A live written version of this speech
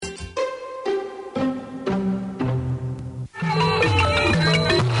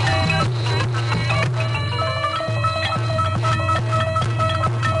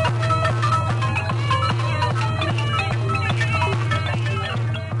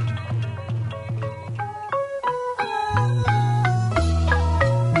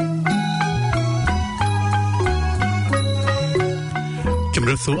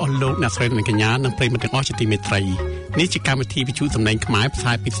សួរអស់លោកអ្នកស្រីនិងកញ្ញានិងប្រិយមិត្តទាំងអស់ជាទីមេត្រីនេះជាកម្មវិធីវិទ្យុសំឡេងខ្មែរផ្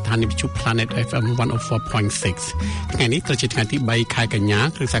សាយពីស្ថានីយ៍វិទ្យុ Planet FM 104.6 ថ្ងៃនេះត្រូវជាថ្ងៃទី3ខែកញ្ញា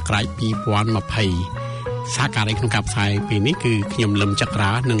គ្រិស្តសករាជ2020សហការីក្នុងការផ្សាយពេលនេះគឺខ្ញុំលឹមចក្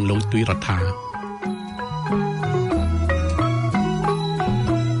រានិងលោកទួយរដ្ឋា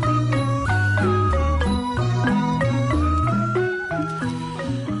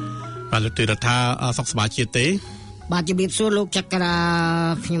បាទលោកទួយរដ្ឋាសុខសប្បាយជាទេបាទជំរាបសួរលោកចក្រា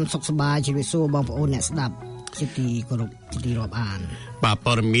ខ្ញុំសុខសប្បាយជំរាបសួរបងប្អូនអ្នកស្ដាប់ជាទីគោរពជាទីរាប់អានបាទ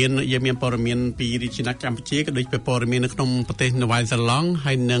ព័ត៌មានយើងមានព័ត៌មានពីរាជធានីកម្ពុជាក៏ដូចជាព័ត៌មាននៅក្នុងប្រទេសនូវែលសេឡង់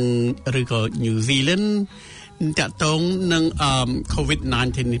ហើយនិងឬក៏ញូហ្សេឡង់តាក់ទងនឹង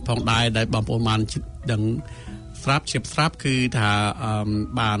COVID-19 នេះផងដែរដែលបងប្អូនបានដឹងស្រាប់គឺថា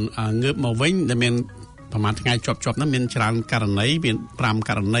បានងើបមកវិញដែលមានប្រហែលថ្ងៃជាប់ហ្នឹងមានច្រើនករណីមាន5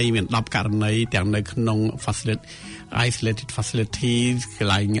ករណីមាន10ករណីទាំងនៅក្នុង isolated facilities កន្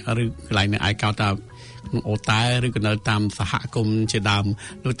លែងនៅឯកោតាក្នុងអូតែឬក៏នៅតាមសហគមន៍ជាដើម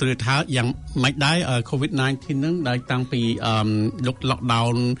លោកត្រូវថាយ៉ាងម៉េចដែរ COVID-19 ហ្នឹងដែលតាំងពី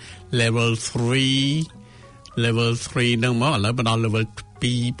lockdown level 3 ហ្នឹងមកឥឡូវមកដល់ level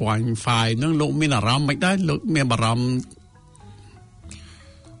 2.5 ហ្នឹងលោកមានអារម្មណ៍ម៉េចដែរលោកមានអារម្មណ៍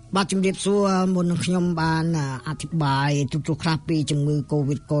បាទជំរាបសួរមុននឹងខ្ញុំបានអធិប្បាយទូទៅខ្លះពីជំងឺ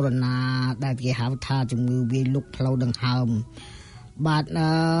Covid កូវីដដែលគេហៅថាជំងឺវាយលុកផ្លូវដង្ហើមបាទ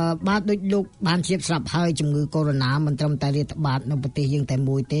ដូចលោកបានជ្រាបស្រាប់ហើយជំងឺកូវីដមិនត្រឹមតែរាតត្បាតនៅប្រទេសយើងតែ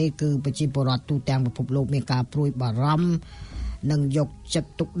មួយទេគឺប្រជាពលរដ្ឋទូទាំងពិភពលោកមានការព្រួយបារម្ភនិងយកចិត្ត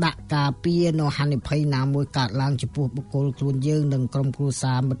ទុកដាក់ការពារនៅហានិភ័យណាមួយកើតឡើងចំពោះបុគ្គលខ្លួនយើងនិងក្រុមគ្រួ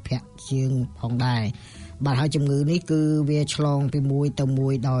សារមិត្តភ័ក្តិជាងផងដែរបាទហើយជំងឺនេះគឺវាឆ្លងពីមួយទៅមួ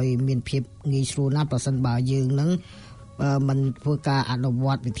យដោយមានភាពងាយស្រួលណាស់ប្រសិនបើយើងនឹងមិនធ្វើការអនុវ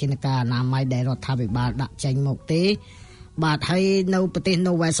ត្តវិធានការអនាម័យដែលរដ្ឋាភិបាលដាក់ចេញមកទេបាទហើយនៅប្រទេស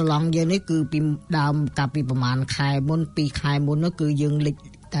នូវែលសេឡង់យើងនេះគឺពីដើមកាលពីប្រហែលខែមុន2ខែមុននោះគឺយើងលេច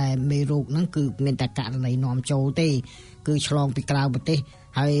តែមេរោគហ្នឹងគឺមានតែករណីនាំចូលទេគឺឆ្លងពីក្រៅប្រទេស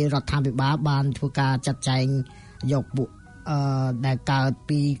ហើយរដ្ឋាភិបាលបានធ្វើការចាត់ចែងយកពួកដែលកើត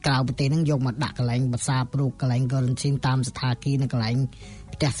ពីក្រៅប្រទេសហ្នឹងយកមកដាក់កន្លែងភាសាប្រោកកន្លែង quarantine តាមស្ថានភាពនៅកន្លែង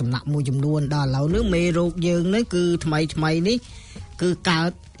ផ្ទះសំណាក់មួយចំនួនដល់ឥឡូវនេះមេរោគយើងនេះគឺថ្មីនេះគឺកើ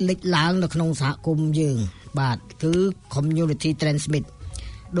តលេចឡើងនៅក្នុងសហគមន៍យើងបាទគឺ community transmit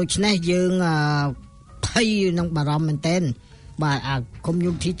ដូច្នេះយើងភ័យនឹងបារម្ភមែនទែនបាទអា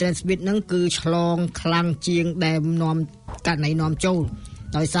community transmit ហ្នឹងគឺឆ្លងខ្លាំងជាងដែលនាំករណីនាំចូល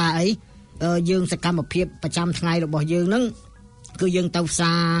ដោយសារអីយើងសកម្មភាពប្រចាំថ្ងៃរបស់យើងហ្នឹងគឺយើងទៅផ្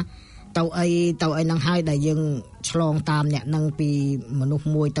សារទៅអីហ្នឹងហើយដែលយើងឆ្លងតាមអ្នកហ្នឹងពីមនុស្ស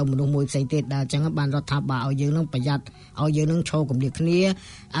មួយទៅមនុស្សមួយផ្សេងទៀតដែលអញ្ចឹងបានរដ្ឋាភិបាលឲ្យយើងហ្នឹងប្រយ័ត្នឲ្យយើងហ្នឹងឈរគម្លាតគ្នាឥ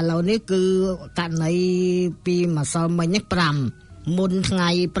ឡូវនេះគឺករណីពីម្សិលមិញនេះ5មុនថ្ងៃ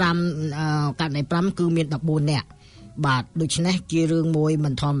5ករណី5គឺមាន14នាក់បាទដូច្នេះជារឿងមួយមិ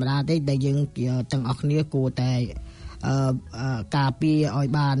នធម្មតាទេដែលយើងទាំងអស់គ្នាគួរតែការពារឲ្យ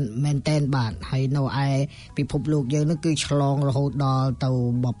បានមែនតែនបាទហើយនៅឯពិភពលោកយើងនោះគឺឆ្លងរហូតដល់ទៅ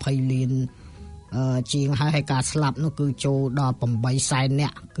20លានជាងហើយការស្លាប់នោះគឺចូលដល់8សែននា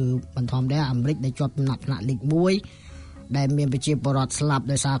ក់គឺមិនធម្មតាអាមេរិកដែលជាប់ដំណាក់ថ្នាក់លេខ1ដែលមានប្រជាពលរដ្ឋស្លាប់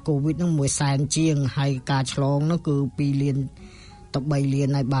ដោយសារកូវីដនោះ1សែនជាងហើយការឆ្លងនោះគឺ2លានទៅ3លាន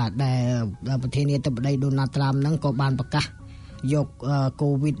ហើយបាទដែលប្រធានាធិបតីដូណាល់ត្រាំហ្នឹងក៏បានប្រកាសយកកូ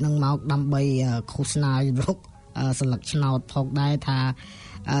វីដហ្នឹងមកដើម្បីឃោសនារោគស្លឹកឆ្នោតផងដែរថា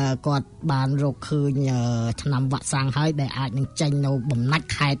គាត់បានរកឃើញថ្នាំវ៉ាក់សាំងហើយដែលអាចនឹងចេញនៅបំណាច់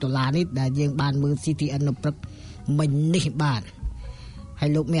ខែតុលានេះដែលយើងបានមើល CTN នៅព្រឹកមិញនេះបាទហើយ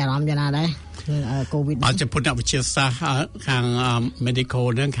លោកមានអារម្មណ៍យ៉ាងណាដែរកូវីដអត់ចំពោះអ្នកវិទ្យាសាស្ត្រខាង medical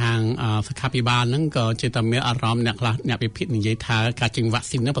ហ្នឹងខាងសុខាភិបាលហ្នឹងក៏ជាតែមានអារម្មណ៍អ្នកខ្លះអ្នកវិភាគនិយាយថាការចេញវ៉ាក់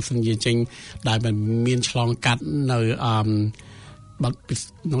ស៊ីនហ្នឹងបើសិនជាចេញដែលមិនមានឆ្លងកាត់នៅបើ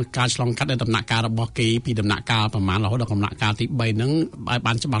ការឆ្លងកាត់នៅដំណាក់កាលរបស់គេពីដំណាក់កាលប្រមាណរហូតដល់ដំណាក់កាលទី3ហ្នឹងឲ្យ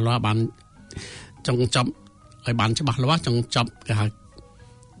បានច្បាស់លាស់បានចង់ចប់ឲ្យបានច្បាស់លាស់ចង់ចប់គេហៅ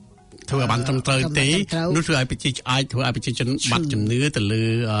ធ្វើឲ្យបានត្រឹមត្រូវទេនោះធ្វើឲ្យប្រជាជនបាត់ជំនឿទៅលើ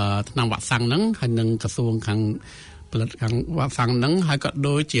ថ្នាំវ៉ាក់សាំងហ្នឹងហើយនឹងក្រសួងខាងផលិតខាងវ៉ាក់សាំងហ្នឹងហើយក៏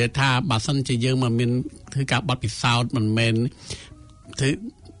ដូចជាថាបើសិនជាយើងមិនមានធ្វើការបាត់ពិសោធន៍មិនមែនធ្វើ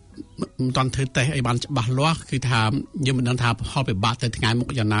មិនតាន់ធ្វើតេស្តឲ្យបានច្បាស់លាស់គឺថាយើងមិនដឹងថាផលពិបាកទៅថ្ងៃមុ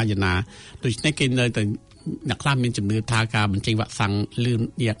ខយ៉ាងណាដូច្នេះគេនៅតែអ្នកខ្លះមានជំនឿថាការបញ្ចេញវ៉ាក់សាំងលឿន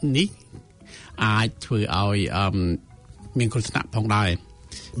យ៉ាងនេះអាចធ្វើឲ្យមានគ្រោះថ្នាក់ផងដែរ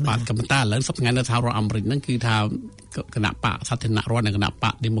បាទក៏ប៉ុន្តែឥឡូវសប្តាហ៍នៅសហរដ្ឋអាមេរិកហ្នឹងគឺថាគណៈបកសាធារណរដ្ឋនិងគណៈប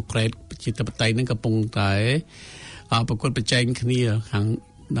ក Democrat ប្រជាធិបតេយ្យហ្នឹងកំពុងតែប្រកួតប្រជែងគ្នាខាង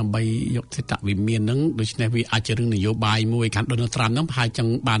ដើម្បីយកសិទ្ធិវិមានហ្នឹងដូច្នេះវាអាចជារឿងនយោបាយមួយខាងដូណាល់ត្រាំហ្នឹងប្រហែលច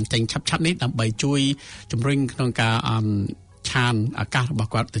ង់បានចេញឆាប់ៗនេះដើម្បីជួយជំរុញក្នុងការឆានអាកាសរប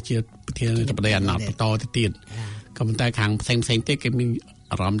ស់គាត់ទៅជាប្រធានាធិបតីអាណត្តិបន្តទៅទៀតក៏ប៉ុន្តែខាងផ្សេងទៀតគេមាន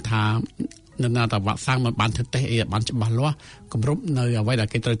អារម្មណ៍ថានៅណាតវ៉ាក់សាំងមិនបានធ្វើតេស្តអីបានច្បាស់លាស់គម្រប់នៅអ្វីដែល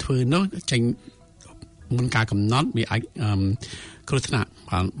គេត្រូវធ្វើនោះចេញមុនការកំណត់វាអាចគ្រោះថ្នាក់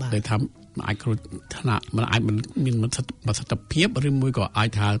បានតែថាអាចគ្រោះថ្នាក់มันអាចមានប្រសិទ្ធភាពឬមួយក៏អាច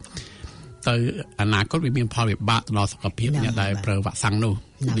ថាទៅអនាគតវាមានផលវិបាកដល់សុខភាពអ្នកដែលប្រើវ៉ាក់សាំងនោះ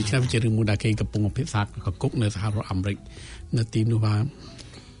ដូច្នេះវាជារឿងមួយដែលគេកំពុងពិភាក្សាកគុកនៅសហរដ្ឋអាមេរិកនៅទីនោះ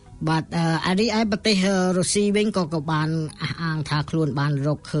បាទអារីឯប្រទេសរុស្ស៊ីវិញក៏បានអះអាងថាខ្លួនបានរ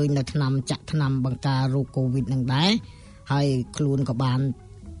កឃើញនៅថ្នាំបង្ការរោគកូវីដនឹងដែរហើយខ្លួនក៏បាន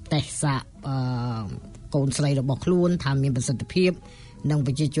តេស្តសាកកូនស្រីរបស់ខ្លួនថាមានប្រសិទ្ធភាពនិង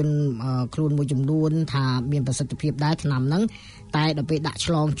ប្រជាជនខ្លួនមួយចំនួនថាមានប្រសិទ្ធភាពដែរថ្នាំហ្នឹងតែដល់ពេលដាក់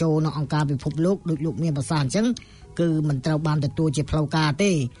ឆ្លងចូលនៅអង្គការពិភពលោកដូចលោកមានប្រសាសន៍អញ្ចឹងគឺមិនត្រូវបានទទួលជាផ្លូវការ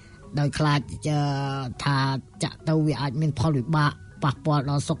ទេដោយខ្លាចថាចាក់ទៅវាអាចមានផលវិបាកប៉ះពាល់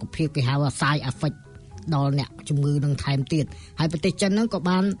ដល់សុខភាពគេហៅថា side effect ដល់អ្នកជំងឺនឹងថែមទៀតហើយប្រទេសចិនហ្នឹងក៏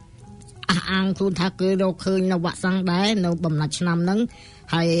បានអះអាងខ្លួនថាគេរកឃើញនៅវ៉ាក់សាំងដែរនៅបំណាច់ឆ្នាំហ្នឹង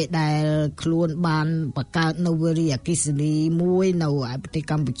ហើយដែលខ្លួនបានបង្កើតនៅវិរិយអគ្គិសនីមួយនៅប្រទេស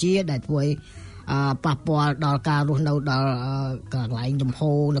កម្ពុជាដែលធ្វើឲ្យប៉ះពាល់ដល់ការរស់នៅដល់កន្លែងលំ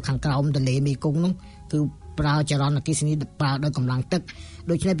ហូរនៅខាងក្រោមទន្លេមេគង្គនោះគឺប្រើចរន្តអគ្គិសនីប្រើដោយកម្លាំងទឹក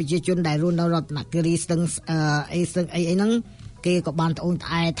ដូច្នេះប្រជាជនដែលរស់នៅរដ្ឋនគិរីស្ទឹងអីហ្នឹងគេក៏បានត្អូញត្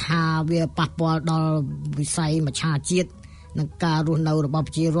អែថាវាប៉ះពាល់ដល់វិស័យមច្ឆជាតិនឹងការរស់នៅរបស់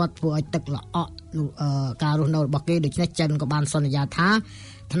ប្រជារដ្ឋធ្វើឲ្យទឹកល្អក់ការរស់នៅរបស់គេដូច្នេះចិនក៏បានសន្យាថា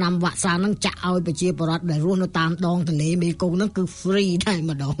ថ្នាំវ៉ាក់សាំងហ្នឹងចាក់ឲ្យប្រជាពលរដ្ឋដែលរស់នៅតាមដងទន្លេមេគង្គហ្នឹងគឺ free តែ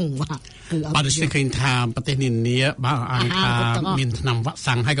ម្ដងគឺអត់ឃើញថាប្រទេសនានាបើអង្គថាមានថ្នាំវ៉ាក់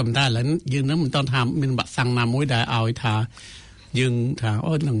សាំងហើយក៏មិនដែរឥឡូវយើងនឹងមិនតន់ថាមានវ៉ាក់សាំងណាមួយដែលឲ្យថាយើងថា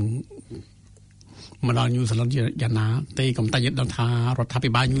អូនឹងមកដល់ New Zealand យ៉ាងណាទេក៏តែយើងដឹងថារដ្ឋាភិ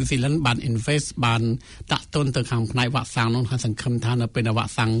បាល New Zealand បាន invest បានតាក់ទងទៅខាងផ្នែកវ៉ាក់សាំងនោះហើយសង្ឃឹមថានៅពេលដែលវ៉ា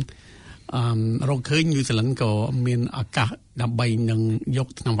ក់សាំងរកឃើញ New Zealand ក៏មានឱកាសដើម្បីនឹងយក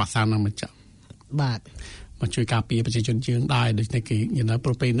ថ្នាំវ៉ាក់សាំងនោះមកចាក់បាទមកជួយការពារប្រជាជនយើងដែរដូច្នេះគេនៅ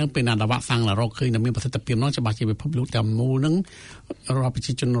ប្រទេសហ្នឹងពេលណាវ៉ាក់សាំងរកឃើញតែមានប្រសិទ្ធភាពនោះច្បាស់ជាពិភពលោកទាំងមូលហ្នឹងរាប់ប្រ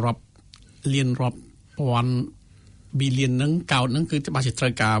ជាជនរាប់លានរាប់ពាន់billion ហ្នឹងកោតហ្នឹងគឺច្បាស់ជាត្រូ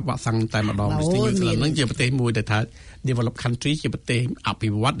វការវ៉ាក់សាំងតែម្ដងពីញូហ្សេឡង់ហ្នឹងជាប្រទេសមួយដែលថា develop country ជាប្រទេសអភិ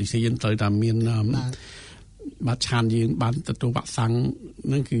វឌ្ឍន៍ដូចជាយើងត្រូវតែមានបាទឆានយើងបានទទួលវ៉ាក់សាំង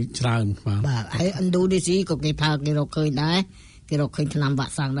ហ្នឹងគឺច្រើនបាទហើយឥណ្ឌូនេស៊ីក៏គេថាគេរកឃើញដែរគេរកឃើញថ្នាំវ៉ា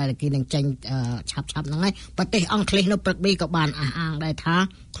ក់សាំងដែរគេនឹងចេញឆាប់ហ្នឹងហើយប្រទេសអង់គ្លេសនៅព្រឹកនេះក៏បានអះអាងដែរថា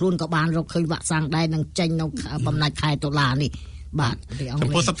ខ្លួនក៏បានរកឃើញវ៉ាក់សាំងដែរនឹងចេញនៅបំណាច់ខែតុលានេះបាទចំ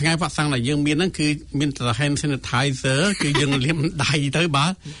ពោះសប្តាហ៍ថ្ងៃវ៉ាក់សាំងដែលយើងមានហ្នឹងគឺមានតែ hand sanitizer គឺយើងលាបដៃទៅបា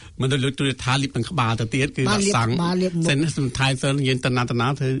ទមិនដូចលោកទូរថាលាបនឹងក្បាលទៅទៀតគឺវ៉ាក់សាំង sanitizer យើងតណាធ្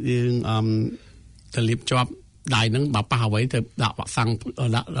វើយើងទៅលាបជាប់ដៃហ្នឹងបើប៉ះអ្វីទៅដាក់វ៉ាក់សាំង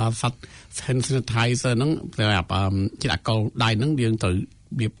ដាក់សត្វ hand sanitizer ហ្នឹងសម្រាប់ជាអាកុលដៃហ្នឹងយើងទៅ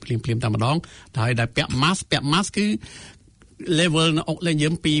លាបភ្លាមតែម្ដងហើយដែលពាក់ mask គឺ level នៅអុកលេងយើ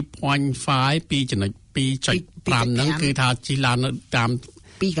ង 2.5 2.5 ហ្នឹងគឺថាជីឡាននៅតាម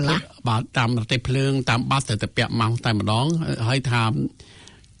2កន្លះបាទតាមរទេះភ្លើងតាមបាសទៅពាក់ម៉ាស់តែម្ដងហើយថា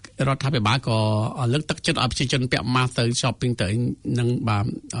រដ្ឋាភិបាលក៏លើកទឹកចិត្តឲ្យប្រជាជនពាក់ម៉ាស់ទៅ shopping ទៅនឹងបាទ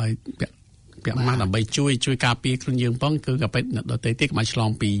ឲ្យពាក់ម៉ាស់ដើម្បីជួយការពារខ្លួនយើងផងគឺក៏ពេលដទៃទៀតក៏មកឆ្លង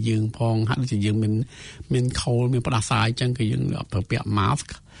ពីយើងផងហាក់ដូចជាយើងមានខូលមានផ្ដាសាយអញ្ចឹងគឺយើងប្រើពាក់ mask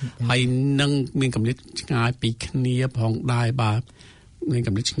ហើយនឹងមានកម្រិតឆ្ងាយពីគ្នាផងដែរបាទមានក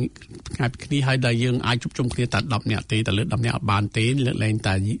ម្រិតឆ្ងាយពីគ្នាហើយដែលយើងអាចជួបជុំគ្នាតែ10នាក់ទេតែលើ10នាក់អត់បានទេលើកលែង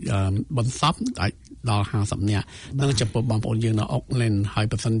តែបន្សពអាចដល់50នាក់នឹងចំពោះបងប្អូនយើងនៅអុកឡែនហើយ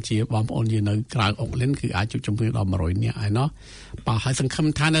បើសិនជាបងប្អូនយើងនៅក្រៅអុកឡែនគឺអាចជួបជុំគ្នាដល់100នាក់ហើយណោះបាទហើយសង្ឃឹម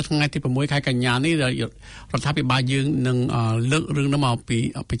ថានៅថ្ងៃទី6ខែកញ្ញានេះរដ្ឋាភិបាលយើងនឹងលើករឿងនោះមកពី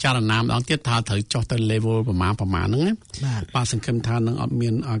ពិចារណាម្ដងទៀតថាត្រូវចុះទៅ level ប្រមាណហ្នឹងបាទសង្ឃឹមថានឹងអត់មា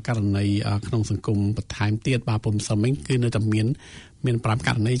នករណីក្នុងសង្គមបន្ថែមទៀតបាទពុំសមិញគឺនៅតែមាន5ក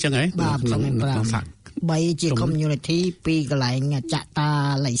រណីអញ្ចឹងហ៎ក្នុងសាក់3ជា community 2កន្លែងចាក់តា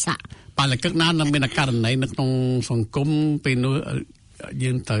លៃសាក់បាទលកឹកណានឹងមានករណីនៅក្នុងសង្គមពេលនោះ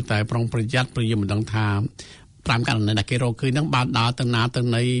យើងត្រូវតែប្រុងប្រយ័ត្នព្រោះយើងមិនដឹងថា5ករណីដែលគេរកឃើញហ្នឹងបានដើរទៅណាទៅ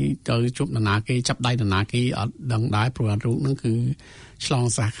ណីទៅជួបនរណាគេចាប់ដៃនរណាគេអត់ដឹងដែរព្រោះអារូបហ្នឹងគឺឆ្លង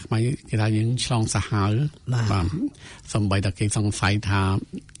សាសខ្មែរគេថាយើងឆ្លងសាសហើយបាទសំបីតែគេសង្ស័យថា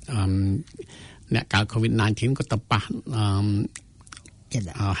អ្នកកើត COVID-19 ក៏ទៅប៉ះ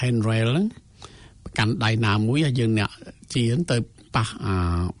handrail ហ្នឹងប្រកាន់ដៃណាមួយហើយយើងអ្នកជាទៅ ប៉ះ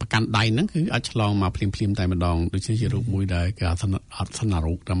ប្រកាន់ដៃហ្នឹងគឺអាចឆ្លងមកភ្លាមតែម្ដងដូចជារូបមួយដែលគេអត់សន្និ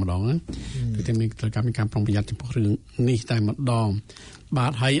រោគតែម្ដងគឺតែមានត្រូវការប្រុងប្រយ័ត្នចំពោះរឿងនេះតែម្ដងបា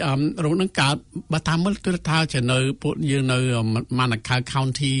ទហើយរោគហ្នឹងកើតបើតាមមើលទិដ្ឋាជានៅពួកយើងនៅម៉ាណាខា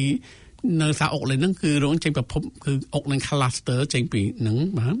county នៅសាអុកលេហ្នឹងគឺរោគចេញប្រភពគឺអុកនឹង cluster ចេញពីហ្នឹង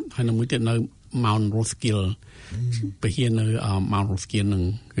បាទហើយនៅមួយទៀតនៅ Mount Roskill ពហិនៅ Mount Roskill ហ្នឹង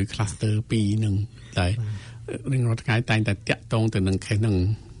គឺ cluster 2ហ្នឹងតែរៀងរាល់ថ្ងៃតែងតែតាក់ទងទៅនឹងខេសហ្នឹង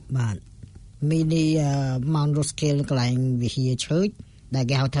បាទមីនី Mount Roskill កន្លែងវិហារឈើដែល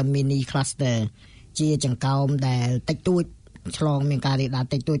គេហៅថា mini cluster ជាចង្កោមដែលតិចតួចឆ្លងមានការរាលដាល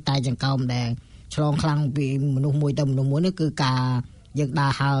តិចតួចតែចង្កោមដែលឆ្លងខ្លាំងពីមនុស្សមួយទៅមនុស្សមួយនេះគឺការយើងដើ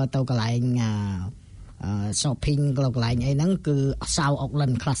រហើរទៅកន្លែងshopping កន្លែងអីហ្នឹងគឺ South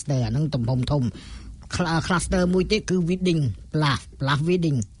Auckland cluster អាហ្នឹងទំហំធំ cluster មួយទៀតគឺ wedding plus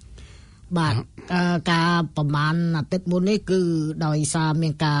wedding បាទការប្រមាណអាទិត្យមុននេះគឺដោយសារមា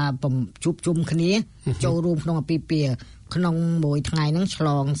នការជួបជុំគ្នាចូលរួមក្នុងអាពាហ៍ពិពាហ៍ក្នុងមួយថ្ងៃហ្នឹងឆ្ល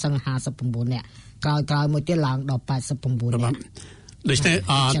ងសឹង59នាក់ក្រោយមួយទៀតឡើងដល់89នាក់ដូច្នេះ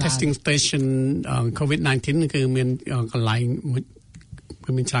testing station COVID-19 គឺមានកន្លែង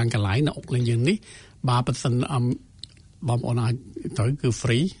គឺមានច្រើនកន្លែងនៅអុកលេងយើងនេះបើប៉ះសិនបងប្អូនអាចទៅគឺ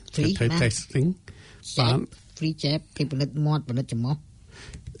free ធ្វើ testing បាទ free jab គេផលិតមាត់ផលិតច្រមុះ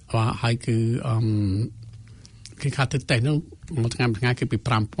បាទហើយគឺខាត់ទៅតេស្តហ្នឹងមួយថ្ងៃគឺពី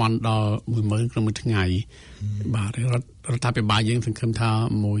 5,000 ដល់ 10,000 ក្នុងមួយថ្ងៃបាទរដ្ឋាភិបាលយើងសង្ឃឹមថា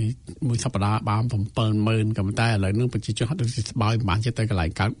មួយសប្តាហ៍បាន 7,000 ក៏ប៉ុន្តែឥឡូវហ្នឹងប្រជាជនអត់ដូចស្បើយមិនបានចិត្តទៅកន្លែង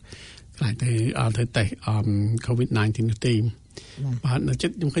កើតកន្លែងទៅធ្វើតេស្តCOVID-19 នោះទេបាទនៅចិ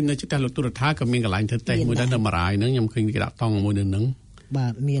ត្តខ្ញុំឃើញនៅចិត្តតែលោកទូរដ្ឋាក៏មានកន្លែងធ្វើតេស្តមួយដែរនៅមរាយហ្នឹងខ្ញុំឃើញគេដាក់តង់មួយនៅហ្នឹងបា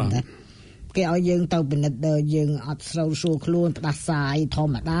ទមានដែរគេឲ្យយើងទៅពិនិត្យយើងអត់ស្រូវសួរខ្លួនផ្ដាសាយធ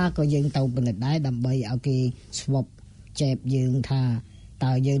ម្មតាក៏យើងទៅពិនិត្យដែរដើម្បីឲ្យគេស្វប់ចែបយើងថា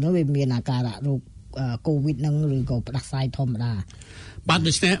តើយើងនោះវាមានអាការៈរោគកូវីដហ្នឹងឬក៏ផ្ដាសាយធម្មតាបាទ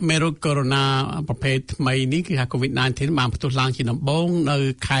ដូច្នេះមេរោគកូវីដប្រភេទថ្មីនេះគឺថា COVID-19 បានផ្ទុះឡើងជាដំបូងនៅ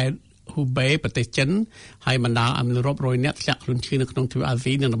ខេត្តហ៊ូបេប្រទេសចិនហើយបណ្ដាលឲ្យរាប់រយនាក់ធ្លាក់ខ្លួនឈឺនៅក្នុងទ្វីបអា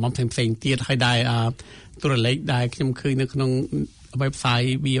ស៊ីនិងតំបន់ផ្សេងៗទៀតហើយដែលទូរលេខដែលខ្ញុំឃើញនៅក្នុង website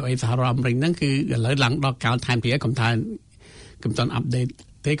VOA សហរដ្ឋអាមេរិកហ្នឹងគឺឥឡូវឡើងដល់កោណថែមពីកំតានអាប់ដេត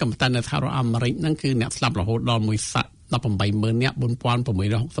ទេកំតាននៅសហរដ្ឋអាមេរិកហ្នឹងគឺអ្នកស្លាប់រហូតដល់180,000 នាក់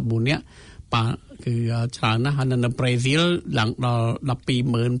 4,664 នាក់បាទគឺច្រើនណាស់ហើយនៅប្រេស៊ីលឡើងដល់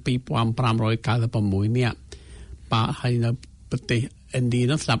 12,2596 នាក់បាទហើយនៅប្រទេសឥណ្ឌា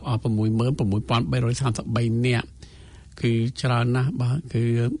នោះស្លាប់អស់ 66,333 នាក់គឺច្រើនណាស់បាទគឺ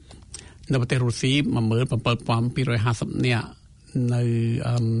នៅប្រទេសរុស្ស៊ី 17,250 នាក់នៅ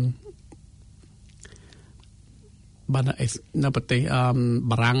បាទនៅប្រទេស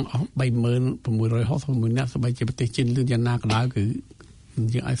បារាំងអស់ 36,661 នាក់សូម្បីជាប្រទេសជិនឬយ៉ាងណាក៏ដោយគឺ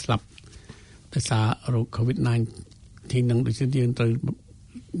យើងឲ្យស្លាប់ដោយសាររោគ COVID-19 នឹងដូចជាយើងត្រូវ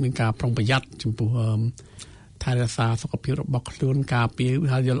មានការប្រុងប្រយ័ត្នចំពោះថែរក្សាសុខភាពរបស់ខ្លួនការពារ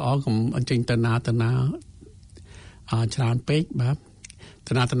ហើយយល់ល្អកុំអញ្ជើញទៅណាច្រើនពេកបាទ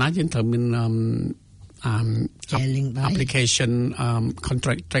ទៅណាយើងត្រូវមានapplication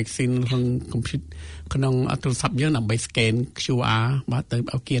contract tracing ក្នុង computer ក្នុងទូរស័ព្ទយើងដើម្បី scan QR បាទទៅ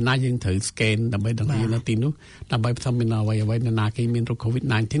ឲ្យគេណាយើងត្រូវ scan ដើម្បីដឹងនៅទីនោះដើម្បីផ្សំមានអ្វីនៅណាគេមានរោគ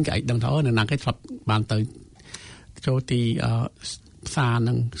COVID-19 គេអាចដឹងថានៅណាគេធ្លាប់បានទៅចូលទីផ្សារ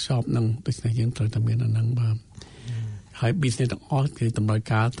នឹង shop នឹងដូច្នេះយើងត្រូវតែមានអាហ្នឹងបាទហើយ business ទាំងអស់គឺតម្រូវ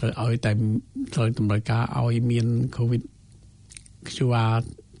ការត្រូវឲ្យតែត្រូវតម្រូវការឲ្យមាន COVID QR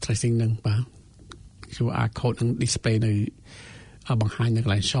tracing នឹងបាទ QR code នឹង display នៅបង្ហាញនៅក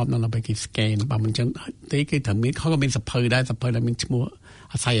ន្លែង shop នឹងដើម្បីគេ scan បើមិនចឹងទេគេត្រូវមានเขาក៏មានសភៅដែរសភៅដែលមានឈ្មោះ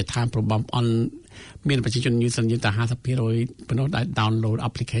អាស័យដ្ឋានប្របំអន់មានប្រជាជនយូរសិនយើងតែ 50% ប៉ុណ្ណោះដែល download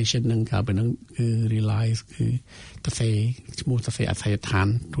application នឹងក៏ប៉ុណ្ណឹងគឺ realize គឺទៅសេឈ្មោះទៅសេអាស័យដ្ឋាន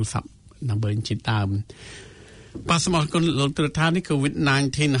ទូរស័ព្ទ number ជាដើមបាទសូមអរគុណលោកទូរថានេះ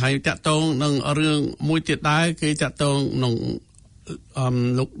COVID-19 ហើយតាក់ទងនឹងរឿងមួយទៀតដែរគឺតាក់ទងនឹង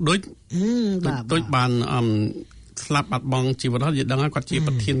លោកដូចបានស្លាប់បាត់បង់ជីវិតហើយយើងដឹងថាគាត់ជា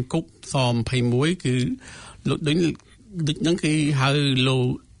ប្រធានគុកស21គឺលោកដូចហ្នឹងគឺហៅលោក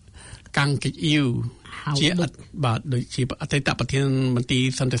កាំងកិជអ៊ីវជាបាទដូចជាអតីតប្រធានមន្ត្រី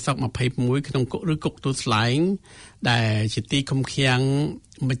សន្តិសុខ21ក្នុងគុកឬគុកទួលស្លែងដែលជាទីឃុំឃាំង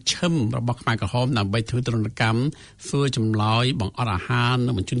មជ្ឈិមរបស់ខ្មែរក្រហមដើម្បីធ្វើទរណកម្មសួរចម្លើយបង្អត់អាហារ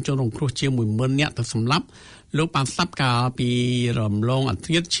និងបញ្ជូនជនរងគ្រោះជាង 10,000 នាក់ទៅសម្លាប់លោកបានស្លាប់កាលពីរំលងអ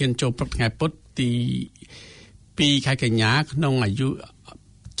ធ្រាត្រឈានចូលព្រឹកថ្ងៃពុធទី2 ខែកញ្ញាក្នុងអាយុ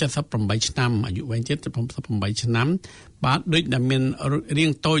 78ឆ្នាំអាយុវែងទៀត78ឆ្នាំបាទដូចដែលមានរៀ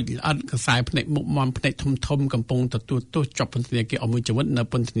ងតូចអត់ខ្សែភ្នែកមុខមមភ្នែកធំកំពុងទទួលទោសជាប់ពន្ធនាគារអមួយជីវិតនៅ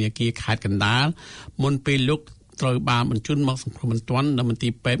ពន្ធនាគារខេត្តកណ្ដាលមុនពេលលោកត្រូវបានបញ្ជូនមកសង្គ្រោះបន្ទាន់នៅមន្ទី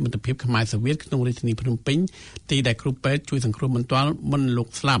រពេទ្យមិត្តភាពខ្មែរសូវៀតក្នុងរាជធានីភ្នំពេញទីដែលគ្រូពេទ្យជួយសង្គ្រោះបន្ទាន់មុនលោក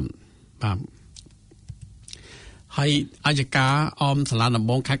ស្លាប់បាទហើយអัยការអមសាលាដំ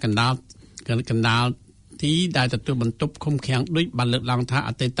បងខេត្តកណ្ដាលទីដែលទទួលបន្ទុកឃុំឃាំងដូចបានលើកឡើងថា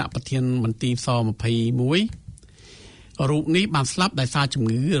អតីតប្រធានមន្ទីរស21រូបនេះបានស្លាប់ដោយសារជំ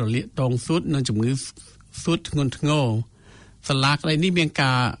ងឺរលាកដងសួតនិងជំងឺសួតធ្ងន់ធ្ងរសាលាក្តីនេះមាន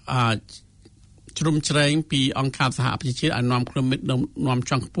ការជ្រុំជ្រែងពីអង្គការសហប្រជាជាតិឲ្យនាំក្រុមមិត្តនាំ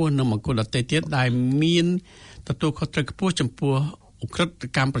ចង់ខ្ពស់នៅមង្គលដទៃទៀតដែលមានទទួលខុសត្រូវខ្ពស់ចំពោះឧក្រិដ្ឋ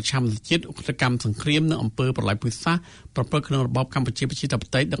កម្មប្រឆាំងជាតិឧក្រិដ្ឋកម្មសង្គ្រាមនិងអំពើប្រល័យពូជសាសន៍ប្រព្រឹត្តក្នុងរបបកម្ពុជាប្រជាធិប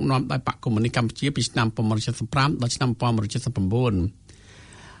តេយ្យដឹកនាំដោយបកកុម្មុយនីសកម្ពុជាពីឆ្នាំ1975ដល់ឆ្នាំ1979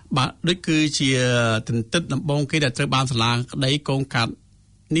បាទដូចគឺជាទន្ទឹកដំបងគេដែលត្រូវបានសាលាក្តីកងកាត់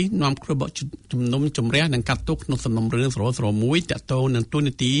នេះនាំគ្រួបជំនុំជម្រះនិងកាត់ទោសក្នុងសំណុំរឿងស្រួលមួយតាក់ទងនឹងទូ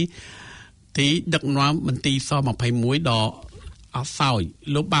នីតិទីដឹកនាំមន្ទីរស21ដល់អសោយ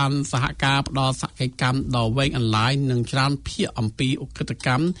លោកបានសហការផ្ដល់សកម្មកម្មដល់វែងអនឡាញនិងច្រើនភាគអំពីឧក្រិដ្ឋក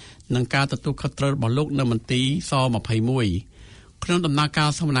ម្មនិងការទទួលខុសត្រូវរបស់លោកនៅមន្ទីរស21ក្នុងដំណើរការ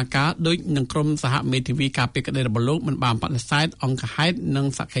សវនកម្មដោយនឹងក្រុមសហមេធាវីការពារក្តីរបស់លោកមិនបានបដិសេធអង្គហេតុនិង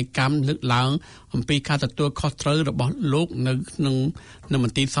សកម្មកម្មលើកឡើងអំពីការទទួលខុសត្រូវរបស់លោកនៅក្នុងម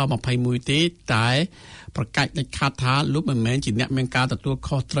ន្ទីរស21ទេតែប្រកាសដាច់ខាតថាលោកមិនមែនជាអ្នកមានការទទួល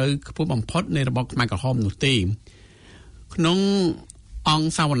ខុសត្រូវខ្ពស់បំផុតនៃរបបខ្មែរក្រហមនោះទេក្នុងអង្គ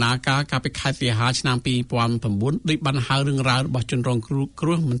សវនាការកាលពីខែសីហាឆ្នាំ2009ដោយបានហៅរឿងរ៉ាវរបស់ជនរងគ្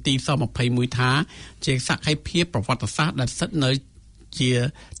រោះមន្ទីរស21ថាជាសក្ខីភាពប្រវត្តិសាស្ត្រដែលស្ថិតនៅជា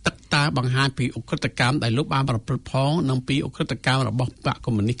ទឹកតាបង្ហាញពីឧក្រិដ្ឋកម្មដែលលោកបានប្រព្រឹត្តផងនិងពីឧក្រិដ្ឋកម្មរបស់បកកុ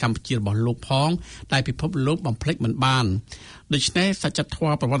ម្មុយនីសកម្ពុជារបស់លោកផងដែលពិភពលោកបំភ្លេចមិនបានដូច្នេះសច្ចធ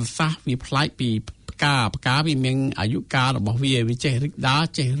ម៌ប្រវត្តិសាស្ត្រវាប្លែកពីផ្កាវាមានអាយុកាលរបស់វាចេះរីកដាល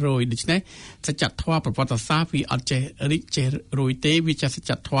ចេះរយដូច្នេះសច្ចធម៌ប្រវត្តិសាស្ត្រវាអត់ចេះរីកចេះរយទេវាចេះសច្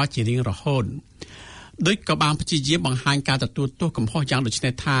ចធម៌ជារៀងរហូតដូចក៏បានព្យាយាមបង្ហាញការទទួលទោសកំហុសយ៉ាងដូច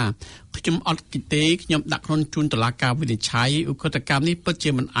នេះថាខ្ញុំអត់គិតទេខ្ញុំដាក់ខ្លួនជូនតុលាការវិនិច្ឆ័យឧក្រិដ្ឋកម្មនេះពិតជា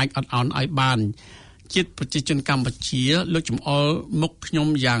មិនអាចអត់ឱនឲ្យបានជាតិប្រជាជនកម្ពុជាលោកចំអល់មុខខ្ញុំ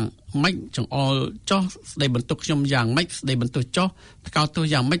យ៉ាងម៉េចចង្អល់ចោះស្ដីបន្ទុកខ្ញុំយ៉ាងម៉េចស្ដីបន្ទុកចោះថ្កោលទោស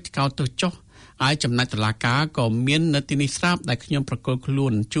យ៉ាងម៉េចថ្កោលទោសចោះហើយចំណែកតុលាការក៏មាននៅទីនេះស្រាប់ដែលខ្ញុំប្រកល់ខ្លួ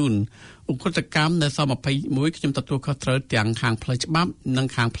នជូនឧក្រិដ្ឋកម្មនៅស21ខ្ញុំទទួលខុសត្រូវទាំងខាងផ្លូវច្បាប់និង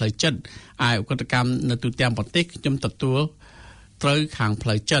ខាងផ្លូវចិត្តហើយឧក្រិដ្ឋកម្មនៅទូទាំងប្រទេសខ្ញុំទទួលត្រូវខាងផ្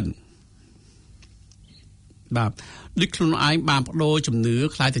លូវចិត្តបាទដូចខ្លួនឯងបានបដូរជំនឿ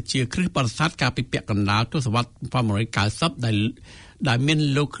ខ្លាយទៅជាគ្រឹះបរិស័ទកាលពីពាក់កណ្ដាលទសវត្សរ៍1990ដែលមាន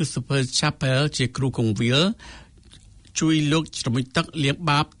លោក Christopher Chapel ជាគ្រូគង្វាលជួយលោកជ្រមុជទឹកលាង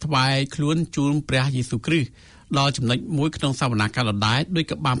បាបថ្វាយខ្លួនជូនព្រះយេស៊ូវគ្រីស្ទដល់ចំណុចមួយក្នុងសវនាការដដែលដោយ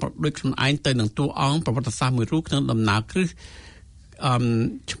ក៏បានប្រដូចខ្លួនឯងទៅនឹងតួអង្គប្រវត្តិសាស្ត្រមួយរូបក្នុងដំណើរគ្រឹះ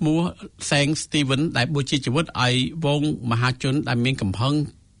ឈ្មោះ Saint Stephen ដែលបូជាជីវិតឲ្យវងមហាជនដែលមានកំហឹង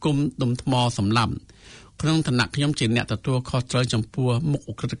គុំដុំថ្មសម្លាប់ក្នុងឋានៈខ្ញុំជាអ្នកទទួលខុសត្រូវចំពោះមុខ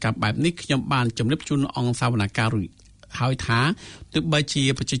ឧក្រិដ្ឋកម្មបែបនេះខ្ញុំបានជម្រាបជូនអង្គសវនាការហើយថាទោះបីជា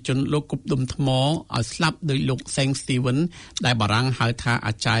ប្រជាជនលោកគប់ដុំថ្មឲ្យស្លាប់ដោយលោក Saint Stephen ដែលបារាំងហៅថា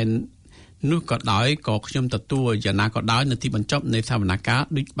អាចារ្យនោះក៏ដោយក៏ខ្ញុំទទួលយ៉ាងណាក៏ដោយនៅទីបញ្ចប់នៃសវនកម្ម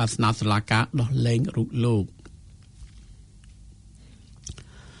ដូចបានស្នើតុលាការដោះលែងរូបលោក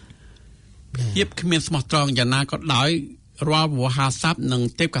ភាពគ្មានស្មោះត្រង់យ៉ាងណាក៏ដោយរាល់វោហារស័ព្ទនិង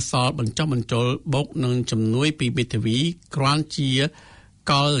ទេពកោសល្យបញ្ចុះបញ្ចូលបូកនឹងជំនួយពីមេធាវីគ្រាន់ជា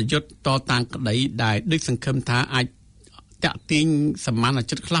កលយុទ្ធតតាំងក្តីដែលដូចសង្ឃឹមថាអាចតាក់ទាញសមាន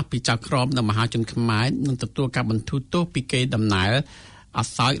ចិត្តខ្លះពីចៅក្រមនិងមហាជនខ្មែរនឹងទទួលការបន្ធូរទោសពីគេដំណើរអា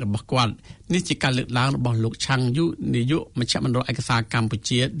ស្រ័យរបស់គាត់នេះជាការលើកឡើងរបស់លោកឆាំងយុនាយកមជ្ឈមណ្ឌលឯកសារកម្ពុ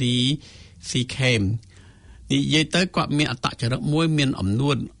ជា DCK និយាយទៅគាត់មានអត្តចរិតមួយមានអំ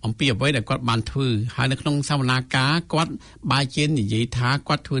នួតអំពីអ្វីដែលគាត់បានធ្វើហើយនៅក្នុងសវនាការគាត់បែរជានិយាយថា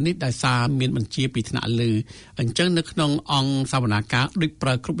គាត់ធ្វើនេះដោយសារមានបញ្ជាពីថ្នាក់លើអញ្ចឹងនៅក្នុងអង្គសវនាការដូចប្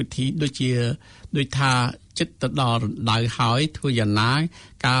រើគ្រប់វិធីដូចថាចិត្តទៅដល់រណ្ដៅហើយធ្វើយ៉ាងណា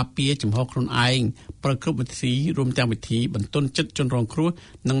ការពារចំហខ្លួនឯងប្រើគ្រប់វិធីរួមទាំងវិធីបន្ទន់ចិត្តជនរងគ្រោះ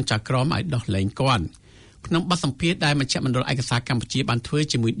និងចៅក្រមឲ្យដោះលែងគាត់ក្នុងបទសម្ភាសន៍ដែលមជ្ឈមណ្ឌលឯកសារកម្ពុជាបានធ្វើ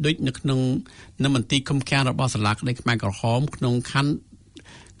ជាមួយដូចនៅក្នុងមន្ទីរឃុំឃាំងរបស់សាលាក្តីខ្មែរក្រហមក្នុងខណ្ឌ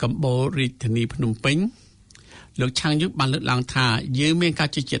កម្ពុជារាជធានីភ្នំពេញលោកឆាំងយុបានលើកឡើងថាយើងមានការ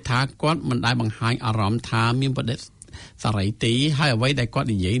ជឿជាក់ថាគាត់មិនដែលបង្ហាញអារម្មណ៍ថាមានបដិ สารตีให้เอาไว้ได้กอด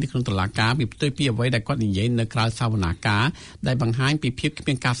ใหญ่ในក្នុងតុលាការពីផ្ទុយពីអ្វីដែលគាត់និយាយនៅក្រៅសវនាការដែលបង្ហាញពីភាពគ្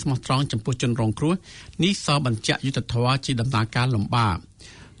មានការស្មោះត្រង់ចំពោះជនរងគ្រោះនេះសបញ្ជាក់យុត្តិធម៌ជាដំណើរការលំបាក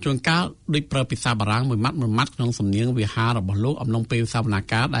ជួនកាលដូចប្រើភាសាបារាំងមួយម៉ាត់ក្នុងសំនៀងវិហាររបស់លោកអំឡុងពេលសវនា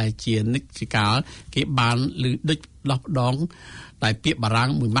ការដែលជានិច្ចកាលគេបានឮដូចដោះដងដែលពាក្យបារាំង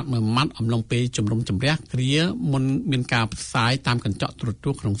មួយម៉ាត់អំឡុងពេលជំរុំជម្រះគ្រាមុនមានការផ្សាយតាមកញ្ចក់ទូរទ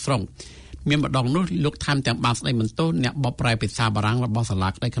ស្សន៍ក្នុងស្រុកមានម្ដងនោះលោកថែមទាំងបានស្ដីបន្ទោសអ្នកបកប្រែភាសាបារាំងរបស់សាលា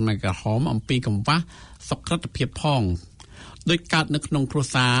ក្តីខ្មែរក្រហមអំពីកង្វះសុក្រិតភាពផងដោយកើតនៅក្នុងគ្រួ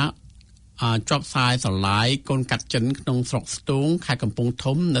សារជាប់ខ្សែស្រឡាយកូនកាត់ចិនក្នុងស្រុកស្ទូងខេត្តកំពង់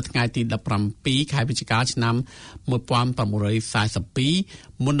ធំនៅថ្ងៃទី17ខែវិច្ឆិកាឆ្នាំ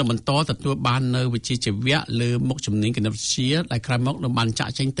1942មុននឹងបន្តទទួលបាននៅវិជ្ជាជីវៈលើមុខជំនាញគណិតវិទ្យាដែលក្រោយមកនឹងបានចា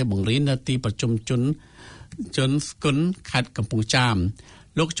ក់ចេញទៅបង្រៀននៅទីប្រជុំជនស្គុនខេត្តកំពង់ចាម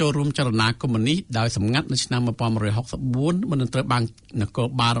លោកចូលរួមចលនាកុម្មុយនីសដោយសម្ងាត់នៅឆ្នាំ1964មុននឹងត្រូវបាននគរ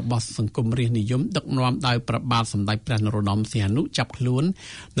បាលរបស់សង្គមរាស្ត្រនិយមដឹកនាំដោយព្រះបាទសម្ដេចព្រះនរោត្តមសីហនុចាប់ខ្លួន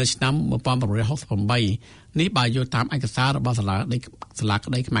នៅឆ្នាំ1968នេះបើយោងតាមឯកសាររបស់សាលា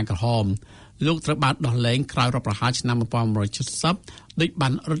ក្តីខ្មែរក្រហមលោកត្រូវបានដោះលែងក្រោយរដ្ឋប្រហារឆ្នាំ1970ដោយបា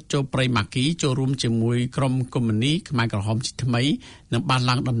នរត់ចូលព្រៃម៉ាគីចូលរួមជាមួយក្រុមកុម្មុយនីសខ្មែរក្រហមជាថ្មីនិងបាន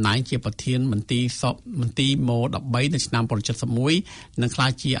ឡើងតំណែងជាប្រធានមន្ទីរម៉13នៅឆ្នាំ1971និងក្លា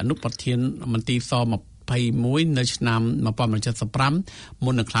យជាអនុប្រធានមន្ទីរស21នៅឆ្នាំ1975មុ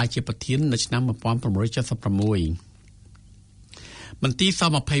ននឹងក្លាយជាប្រធាននៅឆ្នាំ1976មន្ទីរស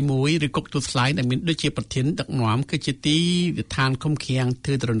21ឬគុកទួលស្លែងដែលមានដូចជាប្រធានដឹកនាំគឺជាទីឋានឃុំឃាំងធ្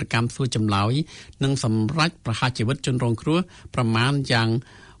វើទរណកម្មសួរចម្លើយនិងសម្រេចប្រហារជីវិតជនរងគ្រោះប្រមាណយ៉ាង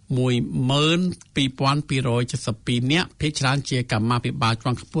12,272 នាក់ភាគច្រើនជាកម្មាភិបាលជា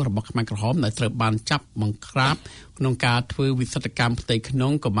ន់ខ្ពស់របស់ខ្មែរក្រហមដែលត្រូវបានចាប់បង្ក្រាបក្នុងការធ្វើវិសិទ្ធកម្មផ្ទៃក្នុ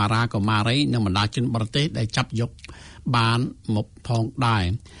ងកុមារាកុមារីនិងបណ្ដាជនបរទេសដែលចាប់យកបានមកផងដែរ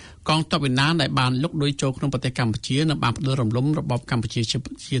កងទ័ពវៀតណាមដែលបានលុកដួយចូលក្នុងប្រទេសកម្ពុជានិងបានផ្ដួលរំលំរបបកម្ពុជា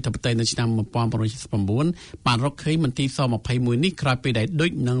ជាធិបតេយ្យនៅឆ្នាំ1979បានរកឃើញមន្ទីរស21នេះក្រោយពេលដែលដូ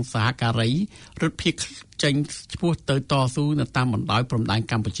ចនឹងសហការីរត់ភៀសចេញឆ្ពោះទៅតស៊ូនៅតាមបណ្ដោយព្រំដែន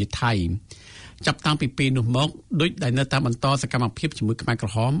កម្ពុជាថៃចាប់តាំងពីពេលនោះមកដូចដែលនៅតាមបន្តសកម្មភាពជាមួយខ្មែរក្រ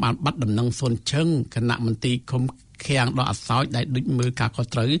ហមបានបាត់ដំណឹងសុនឈឹងគណៈមន្ទីរឃុំឃាំងដ៏អសោចដែលដូចមើលការខុស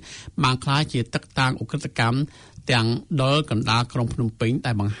ត្រូវបានក្លាយជាទឹកតាំងអ ுக ្រិតកម្មទាំងដល់កណ្ដាលក្រុងភ្នំពេញ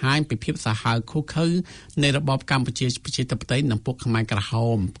ដែលបង្ហាញពីភាពសាហាវឃោឃៅនៃរបបកម្ពុជាប្រជាធិបតេយ្យនិងពួកខ្មែរក្រហ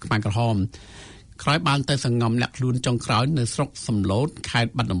មក្រោយបានទៅសង្ងំលាក់ខ្លួនចុងក្រោយនៅស្រុកសំឡូតខេត្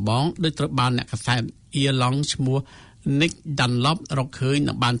តបាត់ដំបងដោយត្រូវបានអ្នកកាសែតអៀឡង់ឈ្មោះ Nick Dunlop រកឃើញ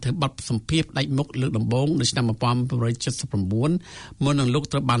និងបានធ្វើបទសម្ភាសន៍ផ្ដាច់មុខលើកដំបូងនៅឆ្នាំ1979មុននឹងលោក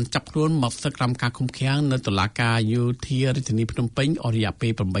ត្រូវបានចាប់ខ្លួនមកស្ថិតក្រោមការឃុំឃាំងនៅតុលាការយោធារាជធានីភ្នំពេញអស់រយៈពេ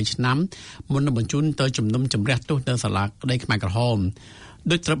ល8ឆ្នាំមុននឹងបញ្ជូនទៅជំនុំជម្រះទោសនៅសាលាក្តីខ្មែរក្រហម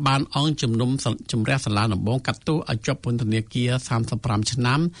ដោយត្រូវបានអង្គជំនុំជម្រះសាលាដំបងកាត់ទោសឲ្យជាប់ពន្ធនាគារ35ឆ្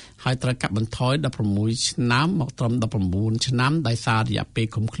នាំហើយត្រូវកាត់បន្ថយ16ឆ្នាំមកត្រឹម19ឆ្នាំដោយសាររយៈពេល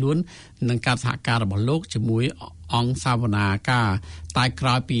ឃុំខ្លួននិងការសហការរបស់លោកជាមួយអង្គសាវនាការតែក្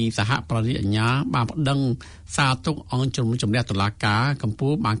រោយពីសហប្រតិអាជ្ញាបានប្តឹងសារទុកអង្គជំនុំជម្រះតុលាការកំពូ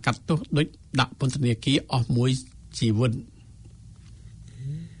លបានកាត់ទោសដោយដាក់ពន្ធនាគារអស់មួយជីវិត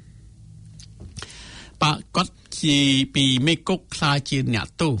គាត់ជាពីមេគុកខ្លាយជាអ្នក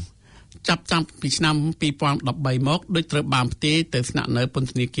ទោសចាប់តាំងពីឆ្នាំ2013មកដូចត្រូវបានផ្ទេរទៅស្នាក់នៅពន្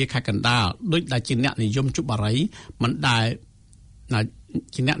ធនាគារខេត្តកណ្ដាលដូចដែលជាអ្នកនិយមជបារីមិនដែល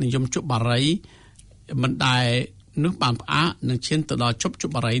ជាអ្នកនិយមជបារីមិនដែលនោះបានផ្អាកនឹងឈានទៅដល់ជ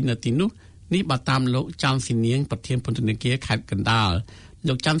បារីនៅទីនោះនេះបើតាមលោកច័ន្ទស៊ីនាងប្រធានពន្ធនាគារខេត្តកណ្ដាល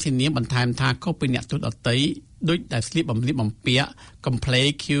លោកច័ន្ទស៊ីនាងបន្ថែមថាក៏ពីអ្នកទោសដទៃដូចដែលស្លៀកបំពាក់កំភ្លេ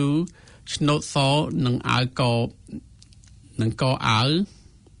ឃីវឆ្នោតសនឹងអាវកនឹងកអាវ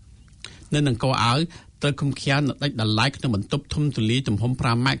ត្រូវឃុំឃាំងនៅដាច់ដライក្នុងបន្ទប់ធំទូលាយទំហំ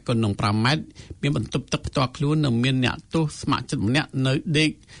5ម៉ែត្រគុណនឹង5ម៉ែត្រមានបន្ទប់ទឹកផ្ទាល់ខ្លួននិងមានអ្នកទោសស្ម័គ្រចិត្តម្នាក់នៅដេក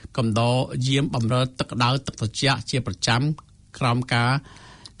កំដរយាមបំរើទឹកក្តៅទឹកត្រជាក់ជាប្រចាំក្រោមកា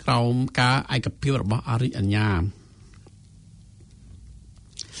រឯកភាពរបស់អរិយអញ្ញា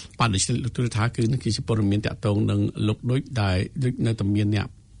បាទដូចលោកទូរថាគឺនេះគឺជាព័ត៌មានតាក់ទងនឹងលោកដូចដែលដូចនៅតែមានអ្នក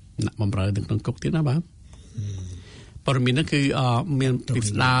បំរើនៅក្នុងគុកទៀតណាបាទព័ត៌មានហ្នឹងគឺមានពិ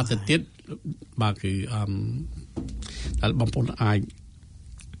ស្ដារទៅទៀតបាទគឺដែលបងប្អូនអាច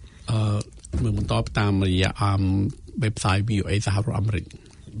មើលបន្តតាមរយៈwebsite VOA សហរដ្ឋអាមេរិក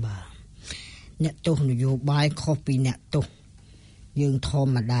បាទអ្នកទោសនយោបាយខុសពីអ្នកទោសយើងធ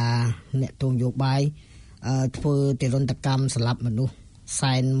ម្មតាអ្នកទោសនយោបាយធ្វើទរណកម្មសម្លាប់មនុស្ស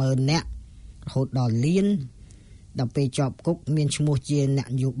100,000 នាក់រហូតដល់លាន ដល់ពេលជាប់គុកមានឈ្មោះជាអ្នក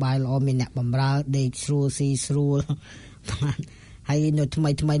នយោបាយល្អមានអ្នកបម្រើដេកស្រួលស៊ីស្រួលហើយនៅថ្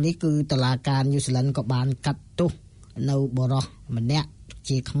មីនេះគឺតុលាការញូហ្សេឡង់ក៏បានកាត់ទោសនៅបរិសម្នាក់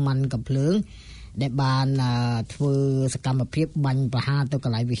ជាខ្មាន់កំភ្លើងដែលបានធ្វើសកម្មភាពបាញ់ប្រហារទៅក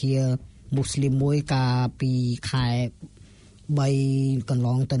ន្លែងវិហារមូស្លីមមួយកាលពីខែ3កន្ល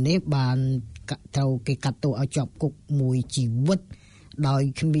ងទៅនេះបានត្រូវគេកាត់ទោសឲ្យជាប់គុកមួយជីវិតដោយ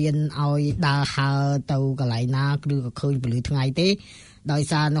គ្មានឲ្យដើរហើរទៅកន្លែងណាឬក៏ឃើញពលឺថ្ងៃទេដោយ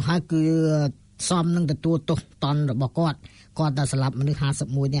សារនោះហើយគឺសមនឹងទទួលទោសតន់របស់គាត់តែស្លាប់មនុស្ស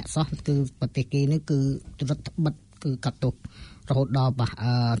51នាក់សោះគឺប្រទេសគេនេះគឺរដ្ឋបិទគឺកាត់ទោសរហូតដល់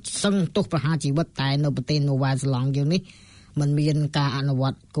សឹងទោសប្រហារជីវិតតែនៅប្រទេសនូវែលសេឡង់យើងនេះมันមានការអនុវ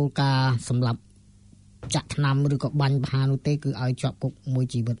ត្តគោលការណ៍សម្រាប់ចាក់ថ្នាំឬក៏បាញ់ប្រហារនោះទេគឺឲ្យជាប់គុកមួយ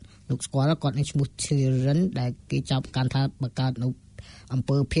ជីវិតលោកស្គាល់គាត់នឹងឈ្មោះ Chiren ដែលគេចាប់កាន់ថាបង្កើតនៅអំ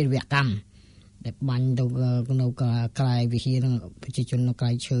ពើភេរវកម្មដែលបាញ់ទៅនៅក្រៅវិហារនឹងប្រជាជននៅក្រៅ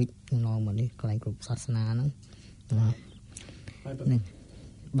ឈើណងមកនេះកន្លែងគ្រប់សាសនាហ្នឹង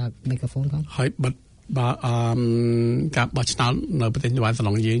បើមីក្រូហ្វូនផងហើយបិទបើការបោះឆ្នោតនៅប្រទេសនូវែលសេឡ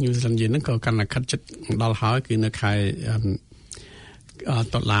ង់យើងញូហ្សេឡង់យើងហ្នឹងក៏កាន់តែខិតជិតដល់ហើយគឺនៅខែ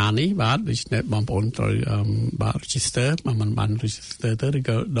ដុល្លារនេះបាទដូច្នេះបងប្អូនត្រូវបាទ register មិនបាន register ទៅឬ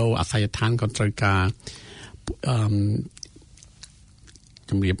ក៏ដូរអាស័យដ្ឋានក៏ត្រូវការ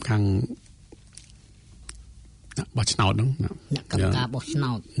ជំរាបខាងបោះឆ្នោតហ្នឹងអ្នកកម្មការបោះឆ្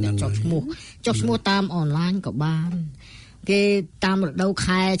នោតចុះឈ្មោះតាមអនឡាញក៏បានគេតាមរដូវ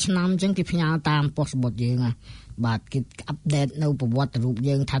ខែឆ្នាំអញ្ចឹងគេផ្ញើតាមប៉ុស្តិ៍បុតយើងបាទគេអាប់ដេតនៅប្រវត្តិរូប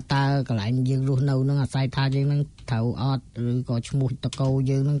យើងថាតើកន្លែងយើងរស់នៅនឹងអាស័យថាយើងនឹងត្រូវអត់ឬក៏ឈ្មោះតកោ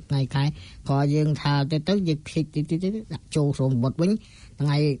យើងនឹងថ្ងៃខែក៏យើងថាទៅយើងคลิกតិចដាក់ចូលក្នុងបុតវិញថ្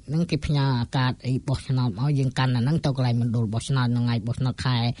ងៃហ្នឹងគេផ្ញើអាកាសអីបោះឆ្នោតមកយើងកាន់អាហ្នឹងទៅកន្លែងមណ្ឌលបោះឆ្នោតថ្ងៃបោះឆ្នោត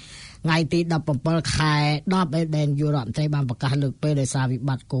ខែថ្ងៃទី17ខែ10ដែលយុរដ្ឋមន្ត្រីបានប្រកាសលើកពេលដោយសារវិ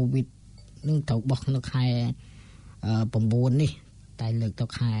បត្តិកូវីដនឹងត្រូវបោះនៅខែ9នេះតែលើកទៅ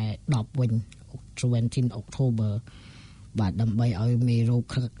ខែ10វិញ17 October បាទដើម្បីឲ្យមេរោគ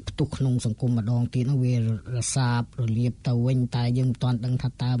ផ្ទុះក្នុងសង្គមម្ដងទៀតនោះវារសាបរលាបទៅវិញតែយើងមិនទាន់ដឹងថា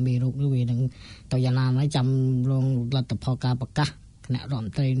តើមេរោគនេះវានឹងទៅយ៉ាងណាហើយចាំរងលទ្ធផលការប្រកាសគណៈរដ្ឋម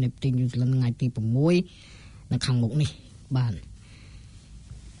ន្ត្រីនៃប្រទេសញូហ្សេឡង់ថ្ងៃទី6នៅខាងមុខនេះបាទ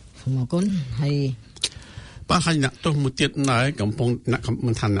សូមអរគុណហើយបាទហើយអ្នកទោសមួយទៀតដែរកំពុងអ្នក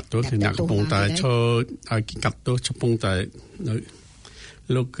មិនថាអ្នកទោសគឺអ្នកកំពុងតែឈរឲ្យគេកាត់ទោសកំពុងតែ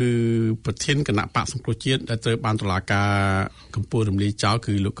លោកគឺប្រធានគណៈបកសង្គ្រោះជាតិដែលត្រូវបានតុលាការកំពូលរំលាយចោល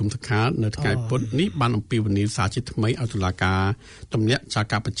គឺលោកកឹមសុខានៅថ្ងៃពុធនេះបានអំពាវនាវសារជាថ្មីឲ្យតុលាការទម្លាក់ចា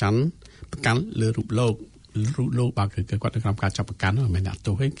ការប្រកាន់លើរូបលោកបាទគឺគាត់នៅក្នុងការចាប់ប្រកាន់មិនមែនអ្នក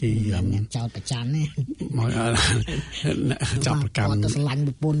ទោសទេគេចោតប្រកាន់នេះមកចាប់ប្រកាន់គាត់ទៅឆ្លាញ់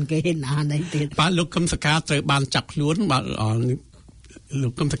ប្រពន្ធគេណានេះទៀតបាទលោកកឹមសុខាត្រូវបានចាប់ខ្លួនបាទលោ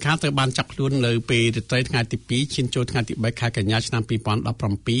កកឹមសុខាត្រូវបានចាប់ខ្លួននៅពេលរាត្រីថ្ងៃទី2ឈានចូលថ្ងៃទី3ខែកញ្ញាឆ្នាំ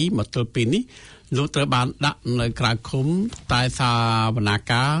2017មកទល់ពេលនេះលោកត្រូវបានដាក់នៅក្រៅឃុំតែសាវនា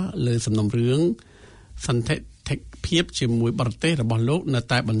ការលើសំណុំរឿងសន្ធិភាពជាមួយបរទេសរបស់លោកនៅ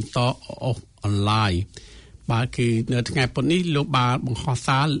តែបន្តអនឡាញបាទគឺនៅថ្ងៃពុធនេះលោកបានបង្ហោះ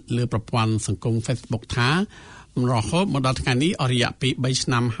សារលើប្រព័ន្ធសង្គម Facebook ថារហូតមកដល់ថ្ងៃនេះអរិយៈពេល3ឆ្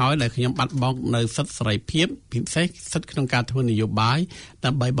នាំហើយដែលខ្ញុំបាត់បង់នៅសិទ្ធិសេរីភាពពិសេសសិទ្ធិក្នុងការធ្វើនយោបាយ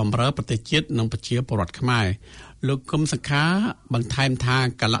ដើម្បីបម្រើប្រទេសជាតិនិងប្រជាពលរដ្ឋខ្មែរលោកកឹមសុខាបន្ថែមថា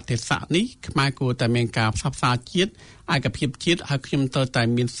កលៈទេសៈនេះខ្មែរគួរតែមានការផ្សះផ្សាជាតិឯកភាពជាតិហើយខ្ញុំត្រូវតែ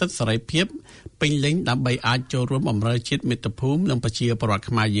មានសិទ្ធិសេរីភាពពេញលេញដើម្បីអាចចូលរួមបម្រើជាតិមាតុភូមិនិងប្រជាពលរដ្ឋ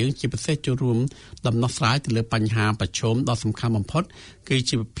ខ្មែរយើងជាពិសេសចូលរួមដំណោះស្រាយទៅលើបញ្ហាប្រឈមដ៏សំខាន់បំផុតគឺ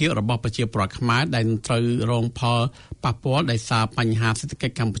ជីវភាពរបស់ប្រជាពលរដ្ឋខ្មែរដែលត្រូវរងផលប៉ះពាល់ដោយសារបញ្ហាសេដ្ឋកិ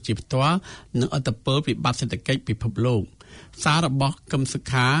ច្ចកម្ពុជាផ្ទាល់និងឥទ្ធិពលវិបត្តិសេដ្ឋកិច្ចពិភពលោកសាររបស់កឹមសុ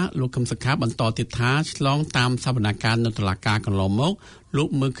ខាលោកកឹមសុខាបន្តទៀតថាឆ្លងតាមសវនកម្មនៅតុលាការកន្លងមកលោក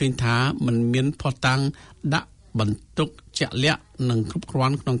មើលឃើញថាมันមានផុសតាំងដាក់បន្ទុកជាក់លាក់និងគ្រប់គ្រា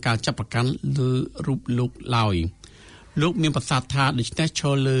ន់ក្នុងការចាប់ប្រកាន់លើរូបលោកឡើយលោកមានប្រសាសន៍ថាដូច្នេះឈ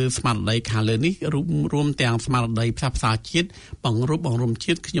លលើស្មារតីខាងលើនេះរួមទាំងស្មារតីផ្សះផ្សាជាតិបង្រួប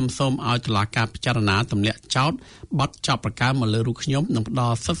ជាតិខ្ញុំសូមឲ្យតុលាការពិចារណាទម្លាក់ចោលបទចាប់ប្រកាន់មកលើរូបខ្ញុំនិងផ្ដ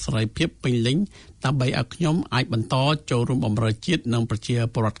ល់សិទ្ធិសេរីភាពពេញលេញដើម្បីឲ្យខ្ញុំអាចបន្តចូលរួមបម្រើជាតិនិងប្រជា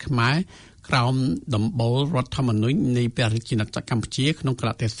ពលរដ្ឋខ្មែរក្រោមដំបូលរដ្ឋធម្មនុញ្ញនៃព្រះរាជាណាចក្រកម្ពុជាក្នុងក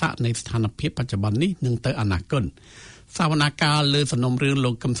លៈទេសៈនៃស្ថានភាពបច្ចុប្បន្ននេះនិងទៅអនាគតសវនាការលើសំណុំរឿង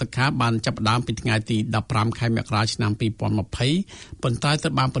លោកកឹមសុខាបានចាប់ផ្ដើមពីថ្ងៃទី15ខែមករាឆ្នាំ2020ប៉ុន្តែត្រូ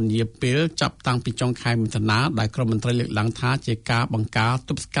វបានពន្យាពេលចាប់តាំងពីចុងខែមិថុនាដែលក្រុមមន្ត្រីលើកឡើងថាជាការបង្ការទ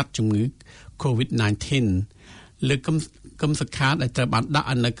ប់ស្កាត់ជំងឺ COVID-19 លើកកឹមសុខាដែលត្រូវបានដាក់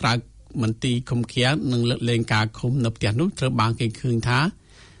នៅក្រៅ មន្ទីរឃុំឃាំងនិងលើកលែងការឃុំនៅផ្ទះនោះត្រូវបានគេឃើញថា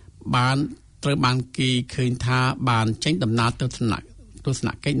បានចេញដំណើរទៅទស្សន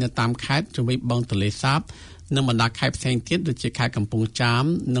កិច្ចនៅតាមខេត្តជំនួយបឹងទន្លេសាបនិងបណ្ដាខេត្តផ្សេងទៀតដូចជាខេត្តកំពង់ចាម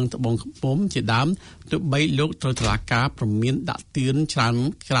និងត្បូងឃ្មុំជាដើមទោះបីលោកត្រូវតុលាការព្រមានដាក់ទណ្ឌ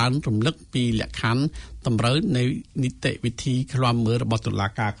ច្រើនរំលឹកពីលក្ខខណ្ឌតម្រូវនៃនីតិវិធីឃ្លាំមើលរបស់តុលា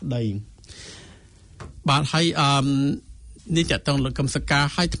ការក្តីបាទហើយនេះចាត់តងលោកកឹមសុខា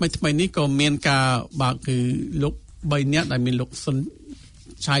ហើយថ្មីនេះក៏មានការបាទគឺលោក3នាក់ដែលមានលោកសុន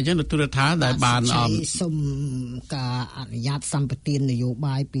ឆៃចឹងលោកទូរថាដែលបានសុំការអនុញ្ញាតសម្បទាននយោ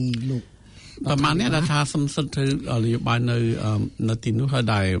បាយពីលោកប្រហែលអ្នកដែលថាសំសិទ្ធធ្វើនយោបាយនៅទីនោះហើយ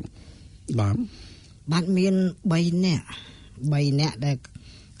ដែរបាទមាន3នាក់ដែល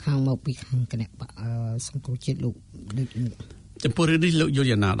ខាងមកពីខាងគណៈបកសង្គ្រោះជាតិលោកចំពោះរឿងនេះលោកយល់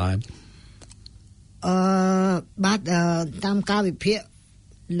យ៉ាងណាដែរបាទតាមការវិភាគ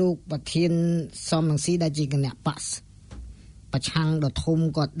លោកប្រធានសំរងស៊ីដែលជាគណៈបកប្រឆាំងដ៏ធំ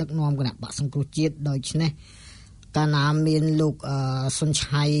គាត់ដឹកនាំគណៈបកសង្គ្រោះជាតិដូច្នេះកាលណាមានលោកសុន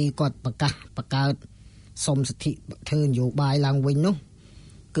ឆៃគាត់បង្កើតសុំសិទ្ធិធ្វើនយោបាយឡើងវិញនោះ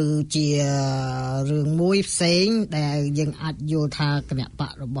គឺជារឿងមួយផ្សេងដែលយើងអាចយល់ថាគណៈប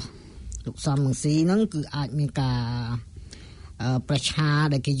ករបស់លោកសំរងស៊ីហ្នឹងគឺអាចមានការប្រឆា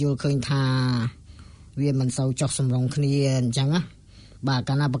ដែលគេយល់ឃើញថាវាមិនសូវចុះសម្រុងគ្នាអញ្ចឹងណាបាទ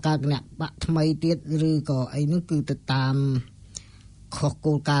កាលណាបង្កើតគណៈបកថ្មីទៀតឬក៏អីនោះគឺទៅតាមខុស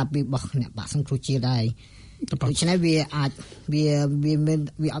គោលការណ៍ពីរបស់គណៈបកសង្គ្រោះជាតិដែរដូច្នេះវាអាចវា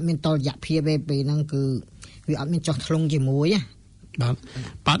អត់មានតលយៈភាពទេពេលហ្នឹងគឺវាអត់មានចោះធ្លុងជាមួយ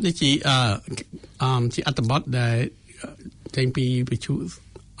បាទនេះជាជាអត្ថបទដែលចេញពីវិទ្យុ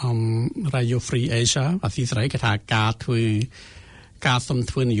Radio Free Asia អាស៊ីសេរីគេថាការសុំ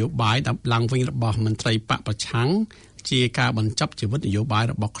ធ្វើនយោបាយឡើងវិញរបស់មន្ត្រីបកប្រឆាំងជាការបញ្ចប់ជីវិតនយោបាយ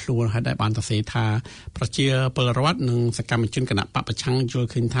របស់ខ្លួនហើយដែលបានសរសេរថាប្រជាពលរដ្ឋនិងសកម្មជនគណៈបកប្រឆាំងយល់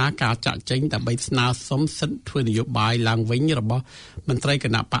ឃើញថាការចាក់ចែងដើម្បីស្នើសុំសិទ្ធិធ្វើនយោបាយឡើងវិញរបស់មន្ត្រីគ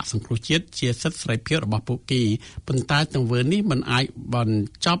ណៈបកសង្គ្រោះជាតិជាសិទ្ធិសេរីភាពរបស់ពួកគេប៉ុន្តែទង្វើនេះមិនអាចបញ្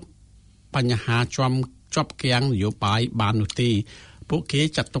ចប់បញ្ហាជាប់គាំងនយោបាយបាននោះទេពួកគេ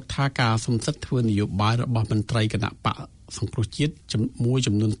ចាត់ទុកថាការសុំសិទ្ធិធ្វើនយោបាយរបស់មន្ត្រីគណៈបកសង្គ្រោះជាតិមួយ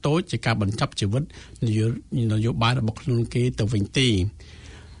ចំនួនតូចជាការបញ្ចប់ជីវិតនយោបាយរបស់ខ្លួនគេទៅវិញទេ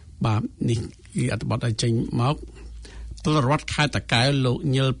បាទនេះគឺអត្ថបទដែលចេញមកពលរដ្ឋខេត្តតាកែវលោក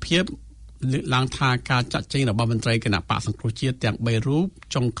ញិលភៀបលើកឡើងថាការចាត់ចែងរបស់មន្ត្រីគណៈបកសង្គ្រោះជាតិទាំង3រូប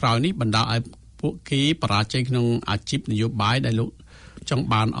ចុងក្រោយនេះបណ្ដាលឲ្យពួកគេបរាជ័យក្នុងអាជីពនយោបាយដែលលោកចង់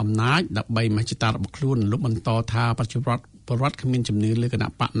បានអំណាចដើម្បីមហិច្ឆតារបស់ខ្លួនលោកបន្តថាប្រជាពលរដ្ឋគ្មានជំនឿលើគណៈ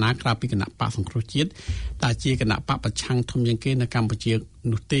បកណាក្រៅពីគណៈបកសង្គ្រោះជាតិតែជាគណៈបកប្រឆាំងធំជាងគេនៅកម្ពុជា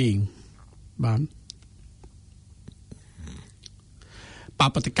នោះទេបាទ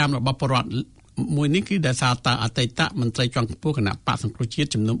បដកម្មរបស់ពលរដ្ឋមួយនេះគឺដែលសារតាអតីតមន្ត្រីជាន់ខ្ពស់គណៈបកសង្គ្រោះជាតិ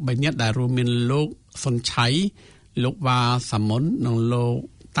ចំនួន3នាក់ដែលរួមមានលោកសុនឆៃលោកវ៉ាសាមុននិងលោក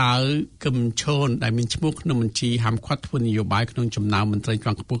តៅកឹមឈូនដែលមានឈ្មោះក្នុងបញ្ជីហាមឃាត់ធ្វើនយោបាយក្នុងចំណោមមន្ត្រីជា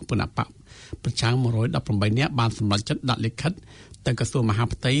ន់ខ្ពស់គណៈបកប្រឆាំង118នាក់បានសម្រេចចិត្តដាក់លិខិតទៅក្រសួងមហា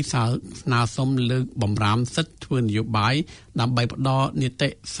ផ្ទៃស្នើសុំលើកបំរាមសិទ្ធិធ្វើនយោបាយដើម្បីផ្ដល់នីតិ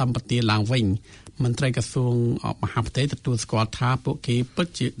សម្បទាឡើងវិញមន្ត្រីក្រសួងមហាផ្ទៃទទួលស្គាល់ថាពួកគេពិត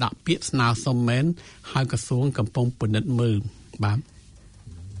ជាដាក់ពាក្យស្នើសុំមែនហើយក្រសួងកំពុងពិនិត្យមើលបាទ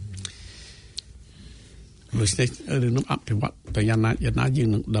លោកស្ទេរឿងនោះអភិវឌ្ឍទៅយ៉ាងណាយើង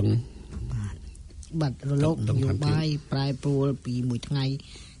នឹងដឹងបាទរលកនយោបាយប្រែប្រួលពីមួយថ្ងៃ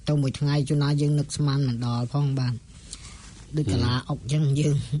ទៅមួយថ្ងៃជួនណាយើងនឹកស្មានមិនដល់ផងបាទដូចកាឡាអុកចឹងយើ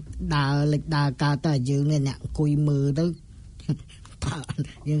ងដើរលេចដើរកើតទៅយើងនេះអ្នកអង្គុយមើលទៅ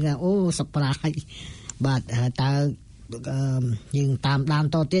យើងថាអូសប្រាយបាទតើយើងតាមដាន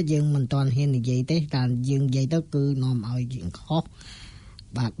តទៀតយើងមិនទាន់ហ៊ាននិយាយទេតែយើងនិយាយទៅគឺនាំឲ្យយើងខុស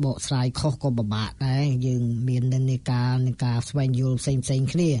បាទបកស្រាយខុសក៏ពិបាកដែរយើងមាននិន្នាការនៃការស្វែងយល់ផ្សេង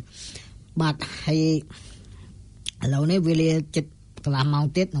គ្នាបាទហើយឥឡូវនេះវាលាចិត្តកន្លះម៉ោង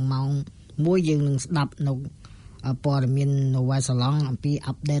ទៀតនឹងម៉ោង1យើងនឹងស្ដាប់នៅព័ត៌មាននៅវ៉ៃសាឡង់អំពី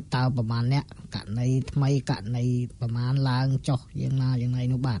អាប់ដេតតើប្រហែលអ្នកករណីថ្មីករណីប្រហែលឡើងចុះយ៉ាងណា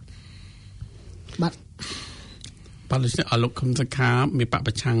នោះបាទលោកអលោកគឹមសខាមានបព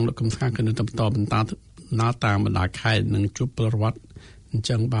ប្រឆាំងលោកគឹមសខាគឺនៅបន្តតាមបណ្ដាខេត្តនឹងជួបពលរដ្ឋអញ្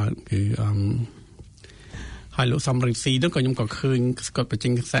ចឹងបាទគឺហើយលោកសំរងស៊ីនោះក៏ខ្ញុំក៏ឃើញស្កុតបញ្ចេ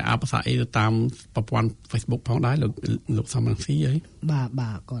ញខ្សែអាភាសាអីទៅតាមប្រព័ន្ធ Facebook ផងដែរលោកសំរងស៊ីហីបាទ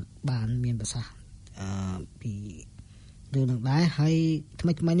គាត់បានមានប្រសាសន៍ពីរឿងនឹងដែរហើយថ្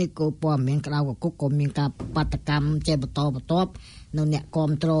មីនេះក៏ព័ត៌មានក្តៅកគុកក៏មានការបាតកម្មចេះបន្តបន្ទាប់នៅអ្នកគ្រ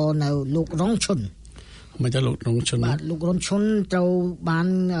ប់គ្រងនៅលោករងឈុន មិនទៅលោករងឈុនបាទលោករងឈុនត្រូវបាន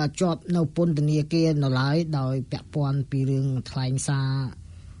ជាប់នៅពន្ធនាគារនៅឡើយដោយពាក់ព័ន្ធពីរឿងថ្លែងសារ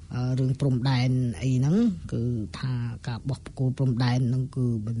រឿងព្រំដែនអីហ្នឹងគឺថាការបោះបកគោព្រំដែនហ្នឹងគឺ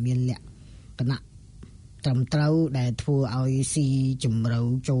មិនមានលក្ខណៈត្រឹមត្រូវដែលធ្វើឲ្យស៊ីជំរៅ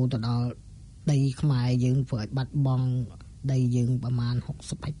ចូលទៅដល់ដីខ្មែរយើងធ្វើឲ្យបាត់បង់ដីយើងប្រមាណ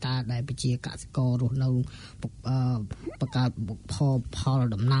60ហិកតាដែលប្រជាកសិកររស់នៅបង្កើតផល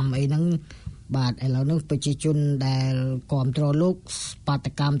ដំណាំអីហ្នឹងបាទឥឡូវនេះប្រជាជនដែលគ្រប់គ្រងលោកបាត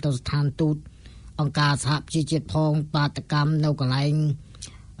កម្មទៅស្ថានទូតអង្គការសហប្រជាជាតិផងបាតកម្មនៅកន្លែង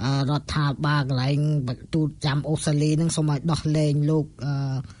រដ្ឋាភិបាលកន្លែងទូតចាំអូស្ត្រាលីហ្នឹងសូមឲ្យដោះលែងលោក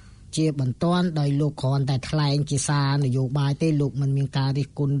ជាបន្ទាន់ដោយលោកគ្រាន់តែថ្លែងជាសារនយោបាយទេលោកមិនមានការរិះ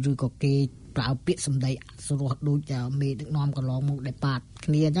គន់ឬក៏គេប្រើពាក្យសម្ដីអសុរោះដូចមេដឹកនាំកន្លងមកដែលប៉ាត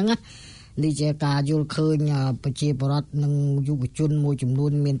គ្នាអញ្ចឹងណានេះជាការយល់ឃើញប្រជាពលរដ្ឋនិងយុវជនមួយចំនួ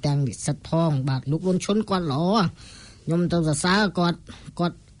នមានទាំងនិស្សិតផងបាទលោករនឈុនគាត់ល្អខ្ញុំទៅសរសើរគាត់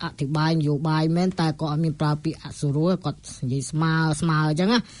អធិប្បាយនយោបាយមែនតែគាត់អត់មានប្រើពាក្យអសុរោះគាត់និយាយស្មើអញ្ចឹង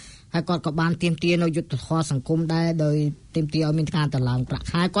ណាហើយគាត់ក៏បានទាមទារនៅយុទ្ធធម៌សង្គមដែរដោយទាមទារឲ្យមានការតឡើងប្រាក់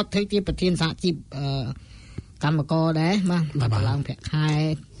ខែគាត់ធ្វើជាប្រធានសហជីពកម្មករដែរបាទតឡើងប្រាក់ខែ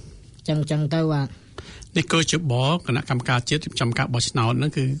ចឹងទៅបាទនេះគជបគណៈកម្មការជាតិរៀបចំការបោះឆ្នោតហ្នឹ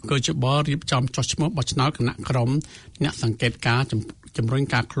ងគឺគជបរៀបចំចុះឈ្មោះបោះឆ្នោតគណៈក្រុមអ្នកសង្កេតការជំរុញ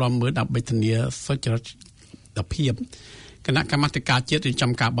ការឃ្លាំមើលដើម្បីធានាសុចរិតភាពគណៈកម្មាធិការជាតិរៀប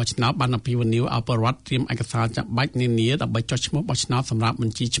ចំការបោះឆ្នោតបានអំពាវនាវឲ្យប្រជាពលរដ្ឋត្រៀមឯកសារចាំបាច់នានាដើម្បីចុះឈ្មោះបោះឆ្នោតសម្រាប់ប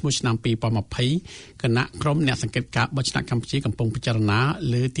ញ្ជីឈ្មោះឆ្នាំ2020គណៈក្រុមអ្នកសង្កេតការបោះឆ្នោតកម្ពុជាកំពុងពិចារណា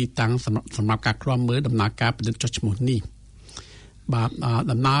លើទីតាំងសម្រាប់ការឃ្លាំមើលដំណើរការពិនិត្យចុះឈ្មោះនេះបាទ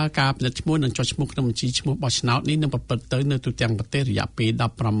ដំណើរការផលិតឈ្មោះនិងចុះឈ្មោះក្នុងបញ្ជីឈ្មោះបោះឆ្នោតនេះនឹងប្រព្រឹត្តទៅនៅទូទាំងប្រទេសរយៈពេល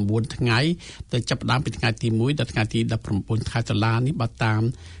19ថ្ងៃទៅចាប់ផ្ដើមពីថ្ងៃទី1ដល់ថ្ងៃទី19ខែតុលានេះបើតាម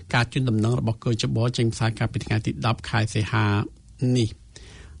ការជូនដំណឹងរបស់គយចបចេញផ្សាយកាលពីថ្ងៃទី10ខែសីហានេះ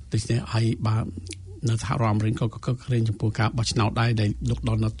ដូច្នេះហើយបាទនៅសហរដ្ឋអាមេរិកក៏ក្រែងចំពោះការបោះឆ្នោតដែរដែលលោក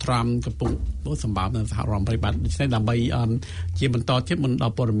Donald Trump កំពុងសម្ភារនៅសហរដ្ឋអាមេរិកបាទដូច្នេះដើម្បីជាបន្តទៀតមុនដ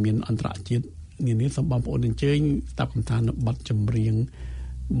ល់ព័ត៌មានអន្តរជាតិនេះសូមបងប្អូនអញ្ជើញស្ដាប់កំសាន្តនៅបទចម្រៀង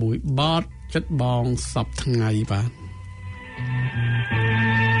មួយបទចិត្តបងសពថ្ងៃបាទ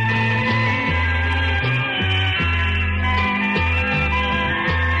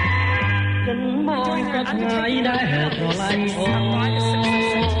ចិត្តបងសពថ្ងៃដែលស្រឡាញ់អូ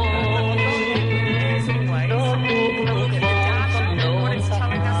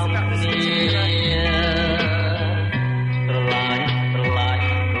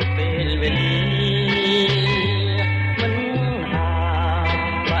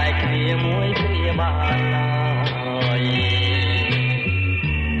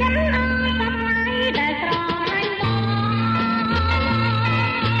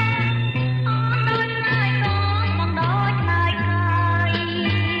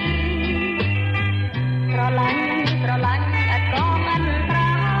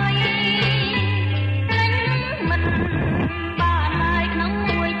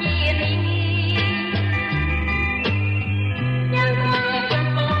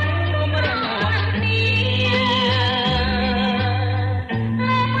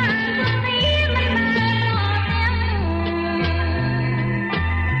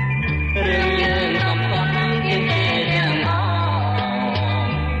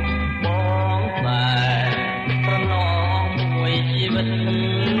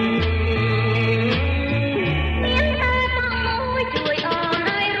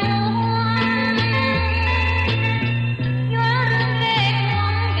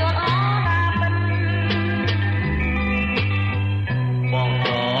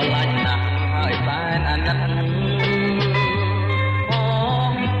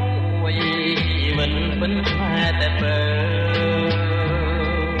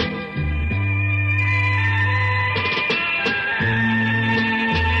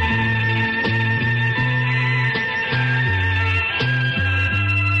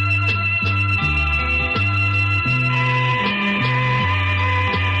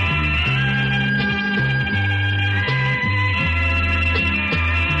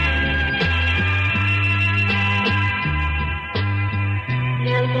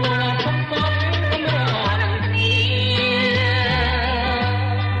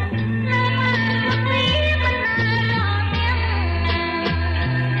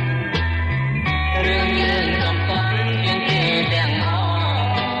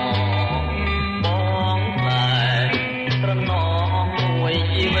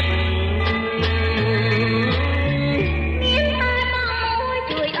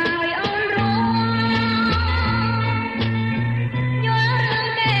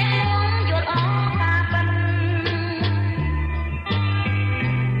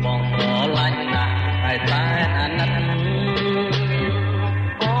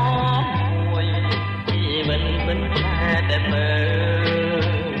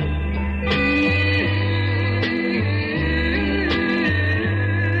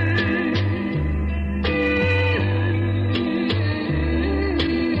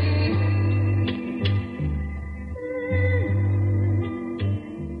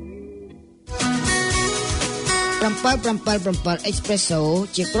 777 Espresso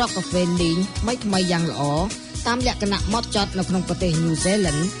ជាគ្រាប់កាហ្វេលីងថ្មីយ៉ាងល្អតាមលក្ខណៈម៉ត់ចត់នៅក្នុងប្រទេស New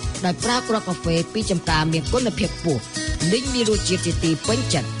Zealand ដោយប្រើគ្រាប់កាហ្វេពីចម្ការមានគុណភាពខ្ពស់លីងមានរសជាតិជាទីពេញ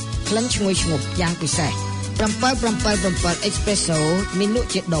ចិត្តក្លិនឈ្ងុយឈ្ងប់យ៉ាងពិសេស777 Espresso មានលក់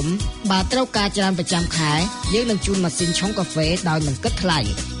ជាដុំបើត្រូវការច្រើនប្រចាំខែយើងនឹងជូនម៉ាស៊ីនឆុងកាហ្វេដោយមិនគិតថ្លៃ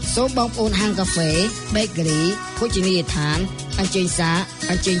សូមបងប្អូនហាងកាហ្វេ Bakery ភោជនីយដ្ឋានអញ្ជើញសា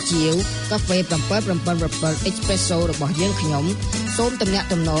អញ្ជើញជាវកាហ្វេ777 Espresso របស់យើងខ្ញុំសូមទំនាក់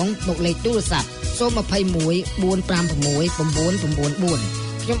ទំនងមកលេខទូរស័ព្ទ021 456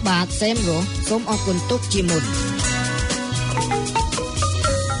 994ខ្ញុំបាទសេមរស់សូមអរគុណទុកជាមុន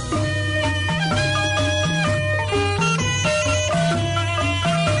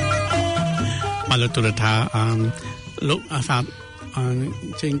មកលើទូរទស្សន៍លោកអាសា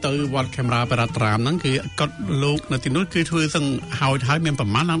ចេញទៅវត្តកាមេរ៉ាបារ៉ាត្រាមហ្នឹងគឺគាត់លោកនៅទីនោះគឺធ្វើសឹងហើយមានប្រ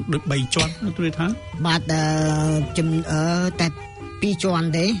មាណដូច3ជាន់នៅទូរទស្សន៍បាទតែ2ជាន់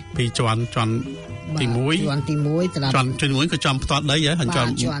ទេ2ជាន់ជាន់ទី1ជាន់ទី1ត្រង់ជាន់ទី1ក៏ចំផ្ទាត់ដីហើយជា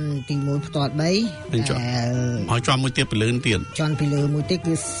ន់ទី1ផ្ទាត់ដីហើយជាន់មួយទៀតពីលើទៀតជាន់ពីលើមួយទៀត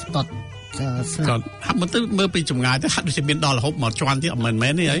គឺស្កត់ស្នាប់ហាក់មើលពីចម្ងាយទៅហាក់ដូចជាមានដល់រហូតមកជាន់ទៀតមិនមែ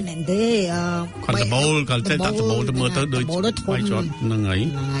នទេហីទេគាត់ដបូលគាត់តែដាក់ដបូលទៅមើលទៅដូច3ជាន់ហ្នឹងហើយ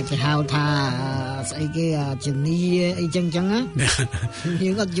គេហៅថាស្អីគេជំនាអីចឹងណាយើ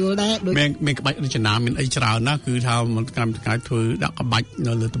ងអត់យល់ដែរដូចមានក្បាច់រចនាមានអីច្រើនណាគឺថាមិនថ្ងៃធ្វើដាក់ក្បាច់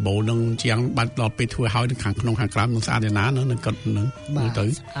នៅលើដបូលនឹងជាងបាច់ដល់ពេលធ្វើឲ្យខាងក្នុងខាងក្រៅនឹងស្អាតណាស់នឹងគាត់នឹងមើលទៅ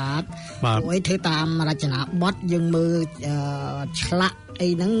ស្អាតព្រោះអីធ្វើតាមរចនាបថយើងមើលឆ្លាក់អី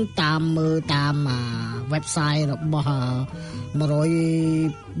ហ្នឹងតាមមើលតាម website របស់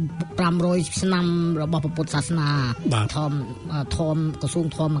500ឆ្នាំរបស់ពុទ្ធសាសនាធម្មក្រសួង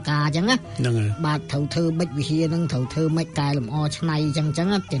ធម្មការអញ្ចឹងណាហ្នឹងហើយបាទត្រូវធ្វើមិនវិហារហ្នឹងត្រូវធ្វើមិនកែលម្អឆ្នៃអញ្ចឹង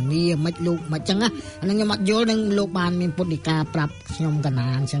ធានាមិនលោកមិនអញ្ចឹងណាអាហ្នឹងខ្ញុំអត់យល់នឹងលោកបានមានពុទ្ធដីកាប្រាប់ខ្ញុំកណា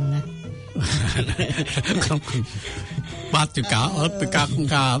អញ្ចឹងណាបាទទៅការអត់ពីការក្នុង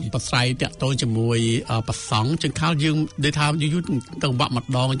ការបស្រ័យតាក់ទងជាមួយប្រសង់ចឹងខាលយើងដូចថាយូរទៅបាក់ម្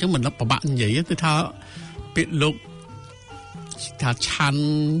ដងអញ្ចឹងមិនពិបាកនិយាយគឺថាពាក្យលោកថាឆាន់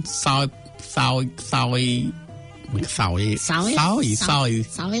សោយមិនសោយ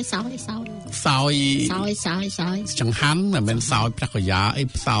ចង្ហាន់មិនមែនសោយព្រះកយ៉ាអី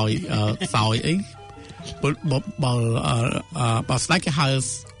សោយអីបើស្ដេចគេហៅ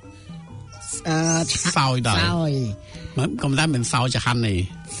សោយដែរមិនកុំតែមិនសោយចង្ហាន់ទេ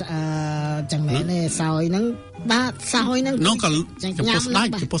ចឹងមែនទេសោយហ្នឹងបាទសោយហ្នឹងនោះក៏ចំ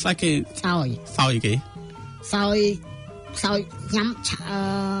ពោះស្ដេចគេសោយគេសោយញ៉ាំ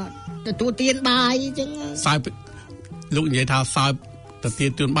ទទួលទានបាយអញ្ចឹងសោយលោកនិយាយថាសោយទទួល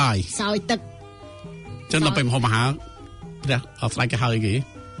ទានបាយសោយទឹកចឹងដល់ពេលមហោមហាព្រះស្ដេចគេហៅគេ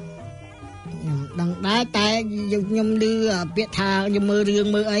ដឹងដែរតែខ្ញុំឮពាក្យថាខ្ញុំមើលរឿង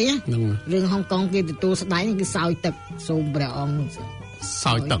មើលអីរឿងហុងកុងគេទទួលស្ដេចគឺសោយទឹកសូមព្រះអង្គ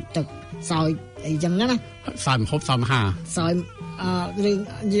សោយទឹកសោយអីចឹងណាសោយមហូបសោយមហាសោយរឿង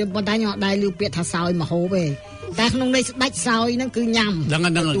យើងប៉ុន្តែខ្ញុំអត់ដែរឮពាក្យថាសោយមហូបទេតែក្នុងន័យស្ដេចសោយហ្នឹងគឺញ៉ាំដឹង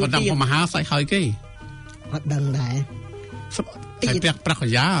គាត់តាមមហាសាច់ហើយគេអត់ដឹងដែរតែព្រះក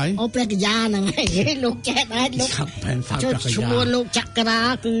យ៉ាហើយអូព្រះកយ៉ាហ្នឹងហើយលោកចេះដែរលោកឈ្មោះលោកចក្រា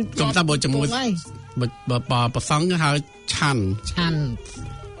គឺកុំតែបើជាមួយបើប្រសង់ហៅឆាន់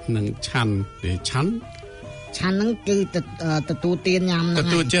នឹងឆាន់ហ្នឹងគឺទទួលទានញ៉ាំហ្នឹងទ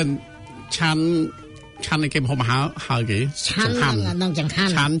ទួលទានឆាន់ឯគេមហោមហាហៅគេចង្ហាន់ហ្នឹងចង្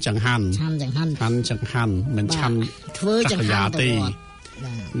ហាន់ចង្ហាន់មិនឆាន់ធ្វើចង្ហាន់ទេ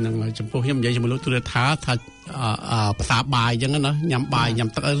នឹងចំពោះខ្ញុំនិយាយជាមួយលោកទូរថាភាសាបាយអញ្ចឹងណាញ៉ាំបាយញ៉ាំ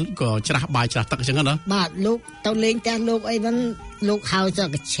ទឹកក៏ច្រាស់បាយច្រាស់ទឹកអញ្ចឹងណាបាទលោកទៅលេងផ្ទះលោកអីហ្នឹងលោកហៅទៅច្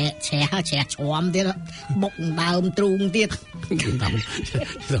រះជ្រាំទៀតបុកដើមទ្រូងទៀត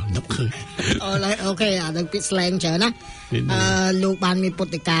នឹកឃើញអូខេអានឹងពាក្យ slang ច្រើនណាលោកបានមានពុទ្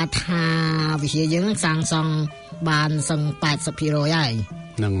ធដីកាថាវិហារយើងសាងសង់បានសឹង 80% ហើយ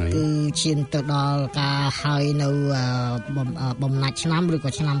ហ្នឹងហើយគឺឈានទៅដល់ការហើយនៅបំណាច់ឆ្នាំឬក៏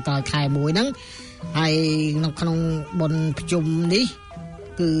ឆ្នាំក្រោយខែ1ហ្នឹងហើយក្នុងបុណ្យប្រជុំនេះ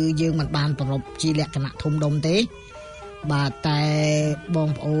គឺយើងមិនបានប្រពជាលក្ខណៈធំដុំទេបាទតែបង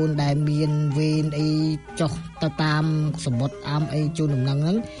ប្អូនដែលមានវេនអីចុះទៅតាមសមុទ្រអាមអីជូនដំណឹងហ្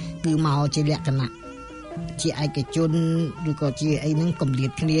នឹងគឺមកជាលក្ខណៈជាឯកជនឬក៏ជាអីហ្នឹងកម្រិ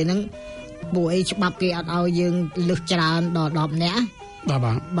តគ្នាហ្នឹងពួកអីច្បាប់គេអត់ឲ្យយើងលើសច្រើនដល់10នាក់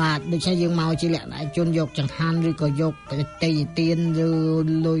បាទដូច្នេះយើងមកជាលក្ខណៈជនយកចង្ហាន់ឬក៏យកតេយ្យទានឬ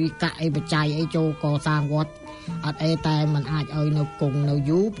លុយកាក់អីបច្ច័យអីចូលកសាងវត្តអត់អីតែมันអាចឲ្យនៅគង់នៅ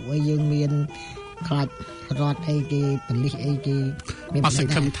យូរព្រោះយើងមាន ខ្លាចរត់អីគេប៉លិសអីគេមានស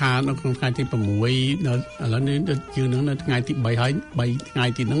ង្ឃឹមថានៅក្នុងថ្ងៃទី6នៅឥឡូវនេះយើងនឹងនៅថ្ងៃទី3ហើយ3ថ្ងៃ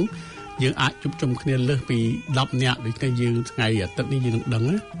ទីហ្នឹងយើងអាចជួបជុំគ្នាលើសពី10នាក់ដូចតែយើងថ្ងៃអាទិត្យនេះយើងនឹងដឹង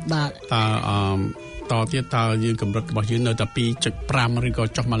ណាបាទតទៀតតើយើងកម្រិតរបស់យើងនៅតែ 2.5 ឬក៏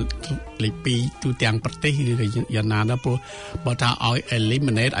ចុះមកលេខ2ទូទាំងប្រទេសឬក៏យ៉ាងណាដែរព្រោះបើថាឲ្យ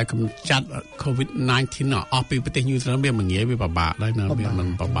eliminate ឲ្យកម្ចាត់ COVID-19 អស់ពីប្រទេស New Zealand វាមិនងាយវាពិបាកដែរណាវាមិន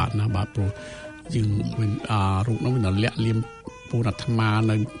ពិបាកណាបាទព្រោះយើងរូបនោះវាលាក់លៀមពូនអាត្មា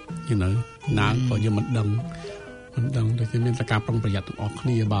នៅណាក៏យើងមិនដឹងដូចជាមានសកម្មប្រុងប្រយ័ត្នទាំងអស់គ្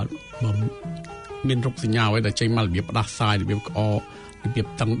នាបាទបើមានរូបសញ្ញាអ្វីដែលចេញមករបៀបផ្ដាសាយរបៀបក្អករបៀប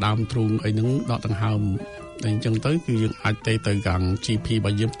តឹងដើមទ្រូងអីហ្នឹងដកដង្ហើមតែអញ្ចឹងទៅគឺយើងអាចទៅខាង GP រប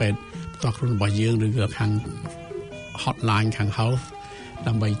ស់យើងពេទ្យផ្ទាល់ខ្លួនរបស់យើងឬក៏ខាង hotline ខាង health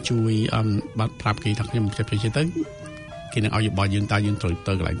ដើម្បីជួយបាទប្រាប់គេថាខ្ញុំជិះទៅគេនឹងឲ្យយោបល់យើងតើយើងត្រូវ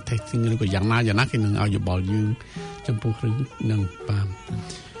ទៅកន្លែង testing ឬក៏យ៉ាងណាគេនឹងឲ្យយោបល់យើងចំពោះរឿងហ្នឹងបាទ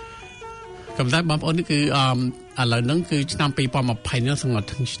កំដៅបងប្អូននេះគឺឥឡូវហ្នឹងគឺឆ្នាំ2020នេះសម្រាប់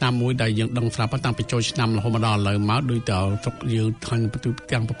ឆ្នាំមួយដែលយើងដឹងស្រាប់តាំងពីចូលឆ្នាំរហូតមកដល់ឥឡូវមកដូចតស្រុកយើងខាងប្រទេស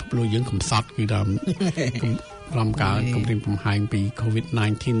ទាំងពិភពលោកយើងកំសត់គឺថារំការគម្រាមកំហែងពី COVID-19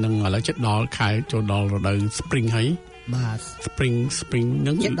 ហ្នឹងឥឡូវជិតដល់ខែចូលដល់រដូវ spring ហើយបាទ spring ហ្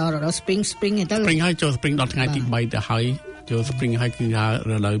នឹងជិតដល់រដូវ spring ឯទៅ spring ហើយចូល spring ដល់ថ្ងៃទី3ទៅហើយចូល spring ហើយគឺថា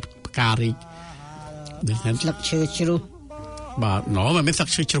រដូវផ្ការីកដូចហ្នឹងស្លឹកឈើជ្រុះបាទណ៎មិនមានសឹក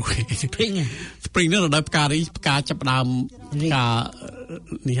ឈើជ្រុះ spring នេះរដូវផ្ការីផ្កាចាប់ដើមផ្កា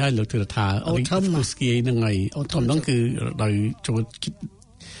នេះហើយលោកទិដ្ឋាស្គីហ្នឹងហើយអូថុំហ្នឹងគឺរដូវចូល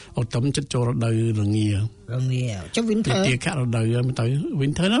អូថុំចិត្តចូលរដូវរងាចុះ winter ទីខែរដូវទៅ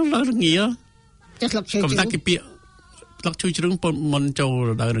winter ហ្នឹងរដូវរងាចុះស្លឹកឈើជ្រុះកំតាគេពាក្យស្លឹកឈើជ្រុះមុនចូល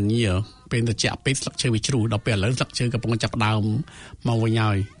រដូវរងាពេលត្រជាក់ពេកស្លឹកឈើវាជ្រុះដល់ពេលឥឡូវស្លឹកឈើកំពុងចាប់ដើមមកវិញ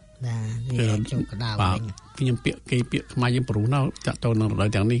ហើយបាទចូលក្តៅវិញខ្ញុំពាក្យខ្មែរយើងប្រុសណាចាក់ទៅនឹងរដូវ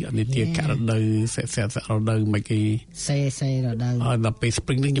ទាំងនេះនេះទីករដូវរដូវមិនគេសេរដូវដល់ពេល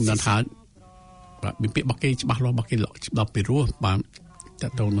spring នេះខ្ញុំដឹងថាបាទមានពាក្យរបស់គេច្បាស់លាស់របស់គេដល់ពេលរស់បាទចា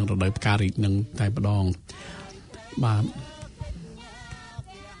ក់ទៅនឹងរដូវផ្ការីកនឹងតែម្ដងបាទ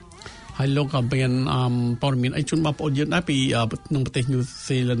ហើយលោកក៏មានព័ត៌មានអីជូនបងប្អូនយើងដែរពីក្នុងប្រទេស New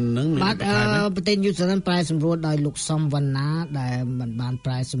Zealand ហ្នឹងបាទប្រទេស New Zealand ប្រែសម្រួលដោយលោកសំវណ្ណាដែលមិនបាន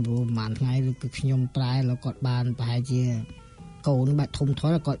ប្រែសម្រួលប្រហែលថ្ងៃឬគឺខ្ញុំប្រែแล้วគាត់បានប្រហែលជាកូនបាទធំ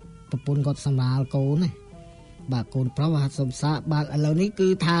ធំគាត់ប្រពន្ធគាត់សម្រាលកូនណាបាទកូនប្រុសបាទសំសាបាទឥឡូវនេះគឺ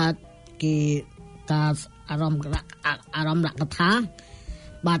ថាគេការអារម្មណ៍រកថា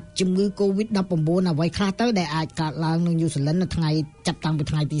បាទជំងឺ COVID-19 អ្វីខ្លះទៅដែលអាចកើតឡើងនៅ New Zealand នៅថ្ងៃចាប់តាំងពី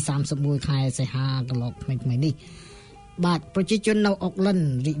ថ្ងៃទី31ខែសីហាកន្លងថ្មីនេះបាទប្រជាជននៅអុកឡិន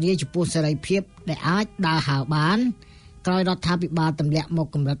រីករាយចំពោះសេរីភាពដែលអាចដើរហើរបានក្រោយរដ្ឋាភិបាលទម្លាក់មក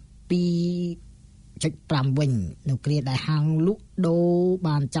កម្រិត 2.5 វិញនៅគ្រាដែលហាងលក់ដូរ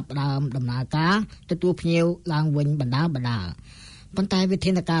បានចាប់ផ្ដើមដំណើរការទទួលភ្ញៀវឡើងវិញបណ្ដាប៉ុន្តែវិ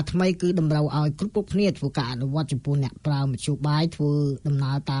ធានការថ្មីគឺតម្រូវឲ្យគ្រប់គ្នាធ្វើការអនុវត្តចំពោះអ្នកប្រើមធ្យោបាយធ្វើដំ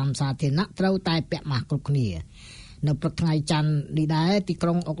ណើរតាមសាធារណៈត្រូវតែពាក់ម៉ាស់គ្រប់គ្នានៅព្រឹកថ្ងៃច័ន្ទនេះដែរទីក្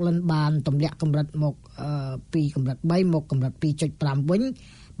រុងអុកឡិនបានទម្លាក់កម្រិតមកពីកម្រិត3មកកម្រិត 2.5 វិញ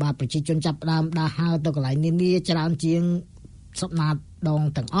បាទប្រជាជនចាប់ផ្ដើមដើរហើរទៅកន្លែងនានាច្រើនជាងសប្តាហ៍ដង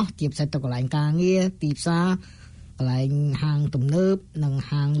ទាំងអស់ជាពិសេសទៅកន្លែងការងារទីផ្សារកន្លែងហាងទំនើបនិង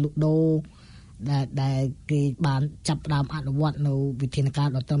ហាងលក់ដូរដែលគេបានចាប់ផ្ដើមអនុវត្តនៅវិធានការ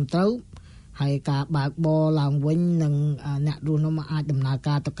ដ៏ត្រឹមត្រូវហើយការបើកបរឡើងវិញនិងអ្នករស់នៅមកអាចដំណើរ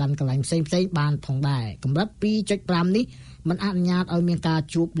ការទៅកាន់កន្លែងផ្សេងបានផងដែរកម្រិត 2.5 នេះมันអនុញ្ញាតឲ្យមានការ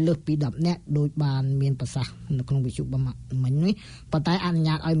ជួបលើសពី10នាក់ដោយបានមានប្រសាសន៍នៅក្នុងវិទ្យុមិញនេះប៉ុន្តែអនុញ្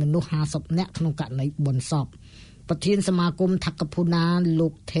ញាតឲ្យមនុស្ស50នាក់ក្នុងករណីបុណ្យសពប្រធានសមាគមថកភូណាលោ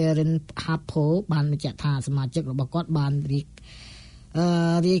ក Therin Hapo បានបញ្ជាក់ថាសមាជិករបស់គាត់បាន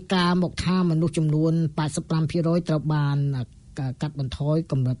រាយការណ៍មកថាមនុស្សចំនួន 85% ត្រូវបានកាត់បន្ថយ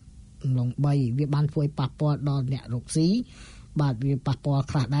កម្រិតឡង3វាបានធ្វើឲ្យប៉ះពាល់ដល់អ្នករកស៊ីបាទវាប៉ះពាល់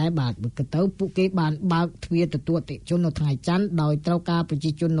ខ្លះដែរបាទគិតទៅពួកគេបានបើកទ្វារទទួលអតិថិជននៅថ្ងៃច័ន្ទដោយត្រូវការប្រជា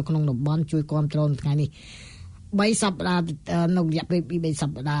ជននៅក្នុងតំបន់ជួយគាំទ្រនៅថ្ងៃនេះ3សប្តាហ៍នៅរយៈពេល3ស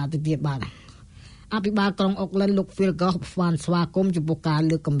ប្តាហ៍ទៅទៀតបាទអភិបាលក្រុងអុកឡិនលោក Phil Goff បានស្វាគមន៍ចំពោះការ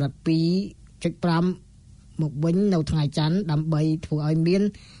លើកកម្រិត 2.5 មកវិញនៅថ្ងៃច័ន្ទដើម្បីធ្វើឲ្យមាន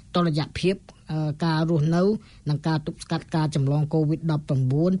តុល្យភាពការរស់នៅនិងការទប់ស្កាត់ការចម្លង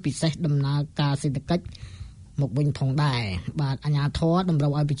COVID-19 ពិសេសដំណើរការសេដ្ឋកិច្ចមកវិញផងដែរបាទអាជ្ញាធរតម្រូ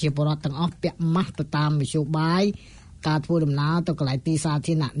វឲ្យប្រជាពលរដ្ឋទាំងអស់ពាក់ម៉ាស់ទៅតាមមធ្យោបាយការធ្វើដំណើរទៅកន្លែងទីសា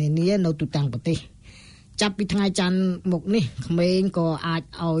ធារណៈនានានៅទូទាំងប្រទេសចាប់ពីថ្ងៃច័ន្ទមកនេះក្មេងក៏អាច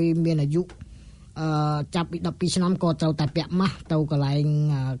ឲ្យមានអាយុ ចាប់ពី12ឆ្នាំក៏ត្រូវតែពាក់ម៉ាស់ទៅកន្លែង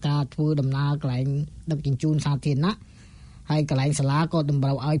ការធ្វើដំណើរកន្លែងដឹកជញ្ជូនសាធារណៈហើយកន្លែងសាលាក៏តម្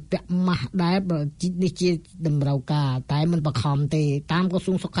រូវឲ្យពាក់ម៉ាស់ដែរនេះជាតម្រូវការតែមិនបខំទេតាមក្រ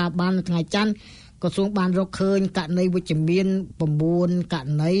សួងសុខាភិបាលនៅថ្ងៃច័ន្ទក្រសួងបានរកឃើញករណីវិជ្ជមាន9ករ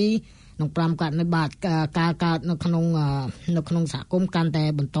ណីនិង5ករណីបាទការកើតនៅក្នុងសហគមន៍កាន់តែ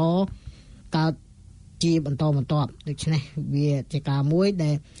បន្តកើតជាបន្តបន្ទាប់ដូច្នេះវាជាការមួយ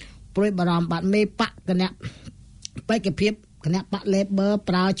ដែលព្រួយបារម្ភបាទមេបកគណៈបេក្ខភាពគណៈបក Labor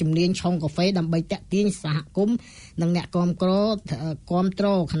ប្រើជំនាញឆុងកាហ្វេដើម្បីតាក់ទាញសហគមន៍និងអ្នកគាំទ្រ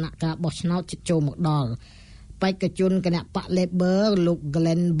គណៈការបោះឆ្នោតចូលមកដល់បេក្ខជនគណៈបក Labor លោក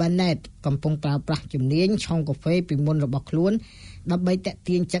Glenn Bennett កំពុងប្រើប្រាស់ជំនាញឆុងកាហ្វេពីមុនរបស់ខ្លួនដើម្បីតាក់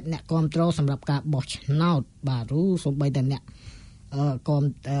ទាញចិត្តអ្នកគាំទ្រសម្រាប់ការបោះឆ្នោតបាទសូម្បីតែអ្នកក៏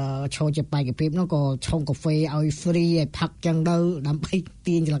ឈរជាបេក្ខភាពនោះក៏ឆុងកាហ្វេឲ្យ free ឲ្យផឹកចឹងទៅដើម្បី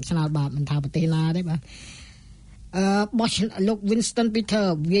ទាញចលនាឆ្នោតបាទមិនថាប្រទេសណាទេបាទបោះលោក Winston Peter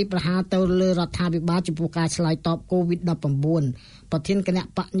វាយប្រហារទៅលើរដ្ឋាភិបាលចំពោះការឆ្លើយតប COVID-19 ប្រធានគណៈ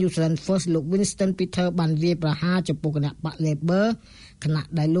បក New Zealand First លោក Winston Peter បានវាយប្រហារចំពោះគណៈបក Labor ខណៈ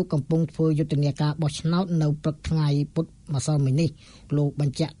ដែលលោកកំពុងធ្វើយុទ្ធនាការបោះឆ្នោតនៅព្រឹកថ្ងៃពុធម្សិលមិញនេះលោកប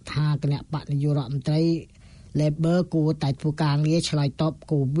ញ្ជាក់ថាគណៈបកនាយករដ្ឋមន្ត្រី Labor គួរតែធ្វើការងារឆ្លើយតប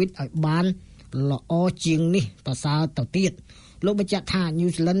COVID ឲ្យបានល្អជាងនេះប្រសើរទៅទៀតលោកបញ្ជាក់ថា New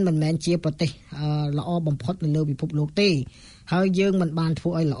Zealand មិនមែនជាប្រទេសល្អបំផុតនៅលើពិភពលោកទេហើយយើងមិនបានធ្វើ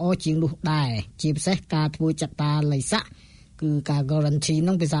ឲ្យល្អជាងនោះដែរជាពិសេសការធ្វើចតាល័យស័កគឺការ guarantee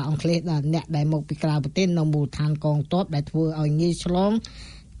នឹងភាសាអង់គ្លេសដល់អ្នកដែលមកពីក្រៅប្រទេសនៅមូលដ្ឋានកងទ័ពដែលធ្វើឲ្យងាយឆ្លង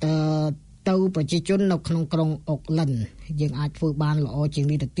ទៅប្រជាជននៅក្នុងក្រុងអូកឡិនយើងអាចធ្វើបានល្អជាង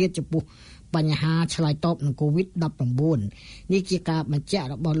នេះទៅទៀតចំពោះបញ្ហាឆ្លើយតបនឹង COVID-19 នេះជាការបញ្ជាក់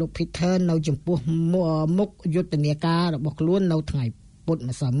របស់លោក Peter នៅចំពោះមុខយុទ្ធនាការរបស់ខ្លួននៅថ្ងៃពុធ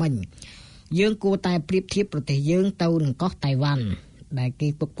ម្សិលមិញយើងគួរតែប្រៀបធៀបប្រទេសយើងទៅនឹងកោះតៃវ៉ាន់ដែលគេ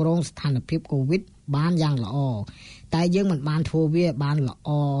គ្រប់គ្រងស្ថានភាព COVID បានយ៉ាងល្អតែយើងមិនបានធ្វើវាបានល្អ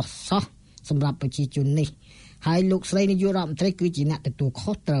សោះសម្រាប់ប្រជាជននេះហើយលោកស្រីនាយករដ្ឋមន្ត្រីគឺជាអ្នកទទួល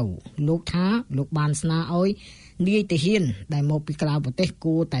ខុសត្រូវលោកថាលោកបានស្នើឲ្យនាយទាហានដែលមកពីក្រៅប្រទេស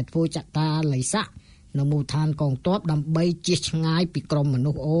គួរតែធ្វើចតាល័យស័កនៅមូលដ្ឋានកងទ័ពដើម្បីជៀសឆ្ងាយពីក្រុមម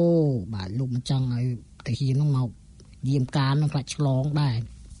នុស្សបាទលោកមិនចង់ឲ្យទាហាននោះមកយាមកាមនឹងខ្លាចឆ្លងដែរ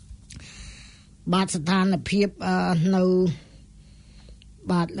បាទស្ថានភាពនៅ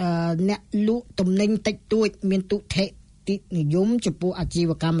បាទអ្នកលក់ទំនិញតិចតួចមានទុតិយនិយមចំពោះអាជី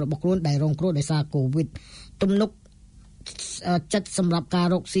វកម្មរបស់ខ្លួនដែលរងគ្រោះដោយសារ COVID ទំនុកចិត្តសម្រាប់ការ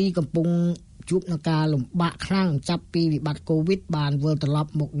រកស៊ីកំពុងជួបនឹងការលំបាកខ្លាំងចាប់ពីវិបត្តិ COVID បានវិលត្រឡ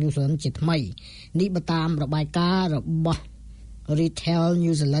ប់មក New Zealand ជាថ្មីនេះបើតាមរបាយការណ៍របស់ Retail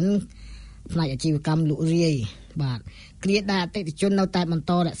New Zealand ផ្នែកអាជីវកម្មលក់រាយបាទគ្រាដែលអតិថិជននៅតែបន្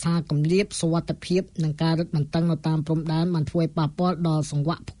តរក្សាគម្លាតសុវត្ថិភាពនិងការរឹតបន្តឹងនៅតាមព្រំដែនបានធ្វើឲ្យប៉ះពាល់ដល់សង្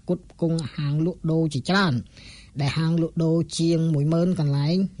វាក់ផ្គត់ផ្គង់ហាងលក់ដូរជាច្រើនដែលហាងលក់ដូរជាង 10,000 កន្លែ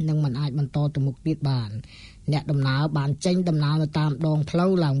ងនឹងមិនអាចបន្តទៅមុខទៀតបានអ្នកដំណើរបានចេញដំណើរនៅតាមដងផ្លូ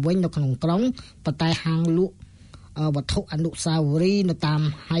វឡើងវិញនៅក្នុងក្រុងប៉ុន្តែហាងលក់វត្ថុអនុស្សាវរីយ៍នៅតាម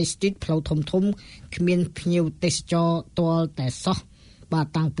High Street ផ្លូវធំគ្មានភ្ញៀវទេសចរទាល់តែសោះបាទ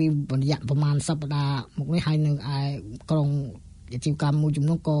តាំងពីរយៈប្រហែលសប្តាហ៍មកនេះហើយនៅឯក្រុងអាជីវកម្មមួយចំ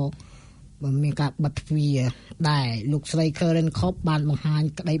នួនក៏មានការបិទទ្វារដែរលោកស្រី Karen Khop បានបង្ហាញ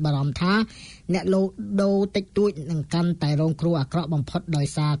ក្តីបារម្ភថាអ្នកលក់ដូរតិចតួចនឹងកាន់តែរងគ្រោះអាក្រក់បំផុតដោយ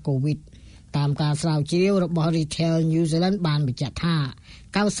សារ COVID តាមការស្រាវជ្រាវរបស់ Retail New Zealand បានបញ្ជាក់ថា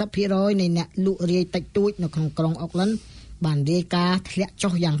 90% នៃអ្នកលក់រាយតិចតួចនៅក្នុងក្រុង Auckland បានរាយការណ៍ធ្លាក់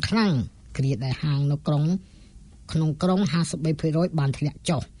ចុះយ៉ាងខ្លាំងគ្រាដែលហាងនៅក្នុងក្រុង 53% បានធ្លាក់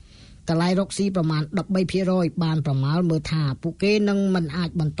ចុះកន្លែងរកស៊ីប្រមាណ 13% បានប្រមាលមើលថាពួកគេនឹងមិនអាច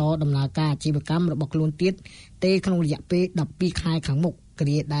បន្តដំណើរការអាជីវកម្មរបស់ខ្លួនទៀតទេក្នុងរយៈពេល12ខែខាងមុខគ្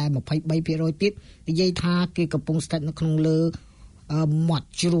រាដែល 23% ទៀតនិយាយថាគេកំពុងស្ថិតនៅក្នុងលើមាត់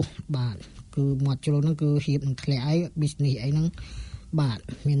ជ្រោះបាទគឺមាត់ជ្រោះហ្នឹងគឺហៀបនឹងធ្លាក់អី business អីហ្នឹងបាទ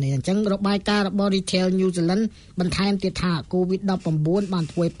មានន័យអញ្ចឹងរបាយការណ៍របស់ Retail New Zealand បន្ថែមទៀតថា COVID-19 បាន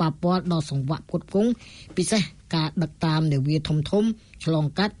ធ្វើឲ្យប៉ះពាល់ដល់សង្វាក់ផ្គត់ផ្គង់ពិសេសការដឹកតាមនាវាធំឆ្លង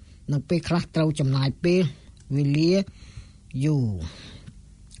កាត់នៅពេលខ្លះត្រូវចំណាយពេលវេលាយូរ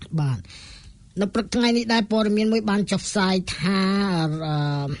បាទនៅព្រឹកថ្ងៃនេះដែរព័ត៌មានមួយបានចុះផ្សាយថា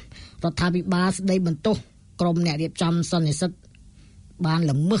រដ្ឋាភិបាលស្ដីបន្ទោសក្រុមអ្នករៀបចំសន្និសីទបាន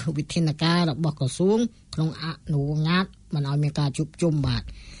ល្មើសវិធានការរបស់ក្រសួងក្នុងអនុញ្ញាតមិនឲ្យមានការជួបជុំបាទ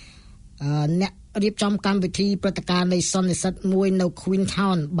អ្នករៀបចំកម្មវិធីព្រឹត្តិការណ៍នៃសន្និសីទមួយនៅ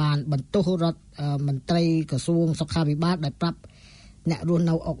Queenstown បានបន្ទោសរដ្ឋមន្ត្រីក្រសួងសុខាភិបាលដែលប្រាប់ អ្នករស់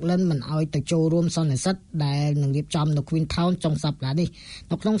នៅអុកឡែនមិនអោយទៅចូលរួមសន្និសីទដែលនឹងរៀបចំនៅ Queen Town ចុងសប្តាហ៍នេះ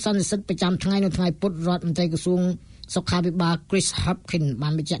នៅក្នុងសន្និសីទប្រចាំថ្ងៃនៅថ្ងៃពុធរដ្ឋមន្ត្រីក្រសួងសុខាភិបាល Chris Hopkins បា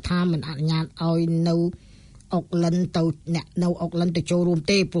នបញ្ជាក់ថាមិនអនុញ្ញាតឲ្យនៅអុកឡែនទៅអ្នកនៅអុកឡែនទៅចូលរួម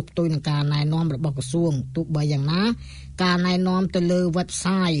ទេព្រោះផ្ទុយនឹងការណែនាំរបស់ក្រសួងទោះបីយ៉ាងណាការណែនាំទៅលើ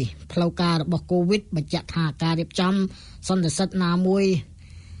website ផ្លូវការរបស់ COVID បញ្ជាក់ថាការរៀបចំសន្និសីទណាមួយ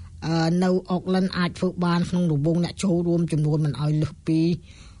នៅអុកឡែនអាចធ្វើបានក្នុងរង្វង់អ្នកចូលរួមចំនួនមិនឲ្យលើសពី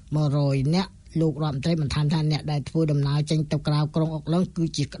100នាក់លោករដ្ឋមន្ត្រីបន្ថែមថាអ្នកដែលធ្វើដំណើរចេញទៅក្រៅក្រុងអុកឡែនគឺ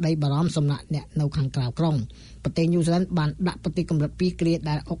ជាក្តីបារម្ភសម្រាប់អ្នកនៅខាងក្រៅក្រុងប្រទេសញូហ្សេឡង់បានដាក់ប្រទេសកម្រិត2គ្រា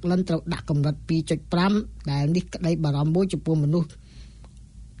ដែលអុកឡែនត្រូវដាក់កម្រិត 2.5 ដែលនេះក្តីបារម្ភមួយចំពោះមនុស្ស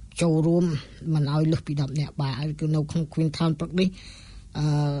ចូលរួមមិនឲ្យលើសពី10នាក់បាទគឺនៅក្នុង Queen Town ព្រឹកនេះ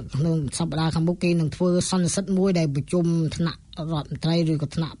ក្នុងសប្តាហ៍ខាងមុខគេនឹងធ្វើសន្និសីទមួយដែលប្រជុំថ្នាក់រដ្ឋមន្ត្រីឬក៏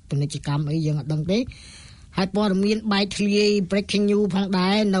ថ្នាក់ពាណិជ្ជកម្មអីយើងអត់ដឹងទេហើយព័ត៌មានបែកធ្លាយ breaking news ផងដែ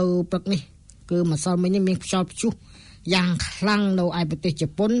រនៅព្រឹកនេះគឺម្សិលមិញនេះមានខ្យល់ព្យុះយ៉ាងខ្លាំងនៅឯប្រទេសជ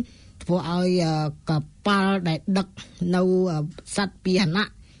ប៉ុនធ្វើឲ្យកប៉ាល់ដែលដឹកនៅសត្វពាហនៈ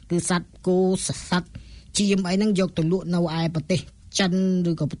គឺសត្វគោសត្វជៀមអីហ្នឹងយកទៅលក់នៅឯប្រទេសចិន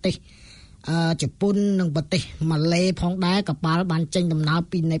ឬក៏ប្រទេសជប៉ុននិងប្រទេសម៉ាឡេផងដែរកប៉ាល់បានចេញដំណើរ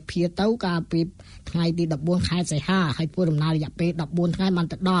ពីនេភៀទៅកាលពីថ្ងៃទី14ខែសីហាហើយធ្វើដំណើររយៈពេល14ថ្ងៃបាន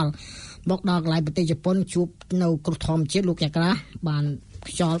ទៅដល់មកដល់កន្លែងប្រទេសជប៉ុនជួបនៅគ្រោះធម្មជាតិលោកចក្រាបាន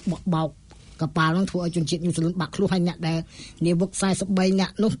ខ្យល់បោកកប៉ាល់នោះធ្វើឲ្យជនជាតិញូហ្សេឡង់បាក់ខ្លួនហើយអ្នកដែលនាវិក43អ្ន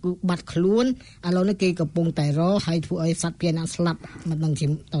កនោះគឺបាត់ខ្លួនឥឡូវនេះគេកំពុងតែរហើយធ្វើឲ្យសត្វពាហនៈស្លាប់មិនដឹងជា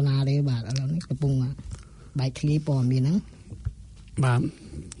ទៅណាទេបាទឥឡូវនេះកំពុងបែកធ្លាយព័ត៌មានហ្នឹងបាទ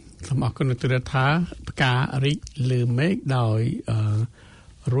សូមអរគុណលោកថាផ្ការីកលើមេឃដោយ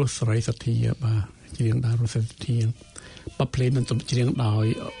រស់សេរីសទ្ធាបាទច្រៀងដោយរស់សេរីសទ្ធាបទភ្លេងនឹងច្រៀងដោយ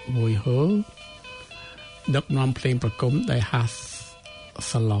វយហូដឹកនាំភ្លេងប្រគំដោយហាស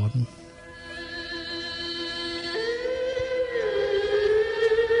សាឡន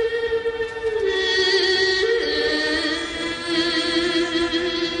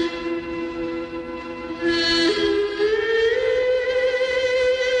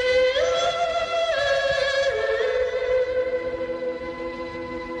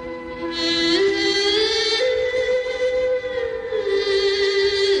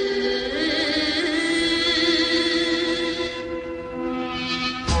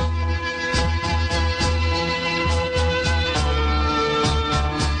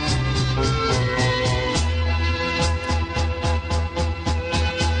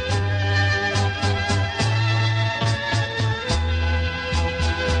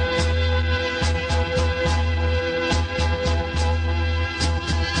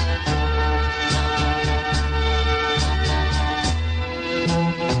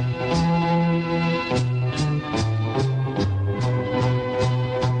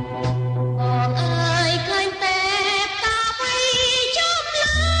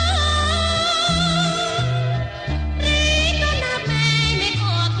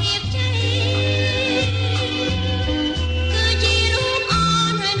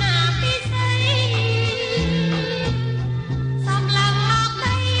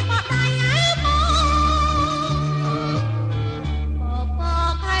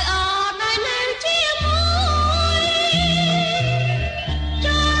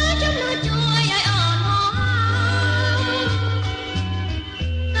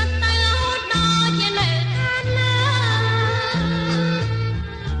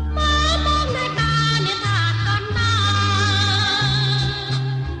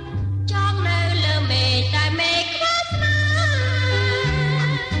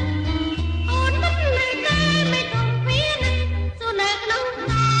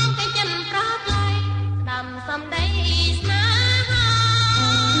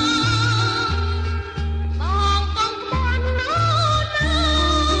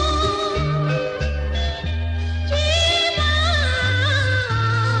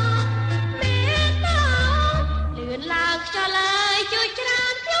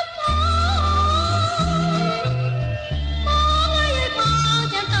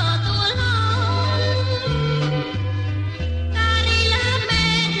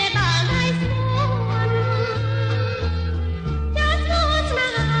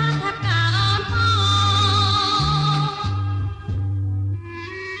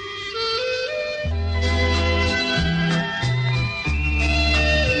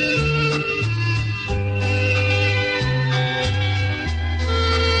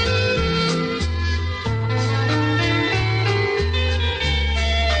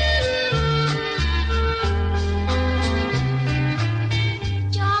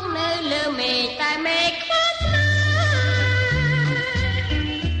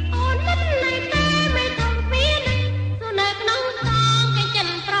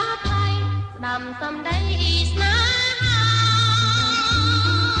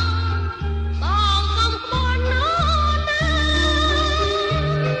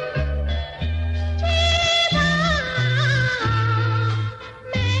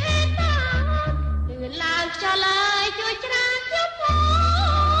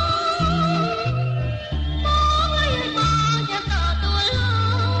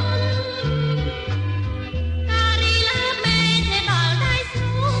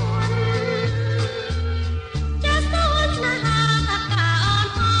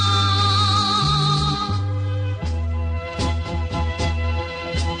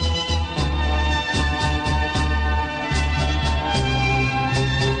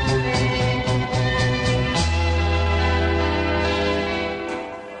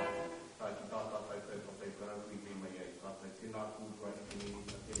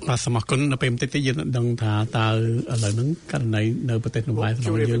បាទសូមអរគុណនៅពេលបន្តិចទៀតយើងដឹងថាតើឥឡូវហ្នឹងករណីនៅប្រទេសនោះហើយ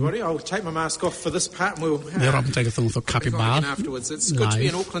យើង I'll take my mask off for this part and we'll afterwards. It's good to be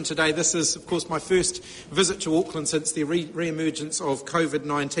in Auckland today. This is of course my first visit to Auckland since the re-emergence of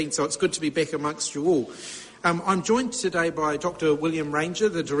COVID-19, so it's good to be back amongst you all. I'm joined today by Dr. William Ranger,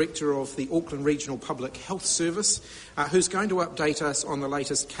 the Director of the Auckland Regional Public Health Service, who's going to update us on the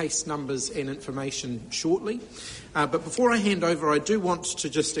latest case numbers and information shortly. But before I hand over, I do want to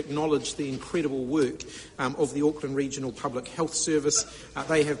just acknowledge the incredible work of the Auckland Regional Public Health Service.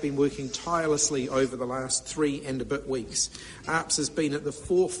 They have been working tirelessly over the last 3 and a bit weeks. ARPS has been at the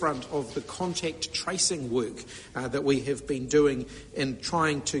forefront of the contact tracing work that we have been doing in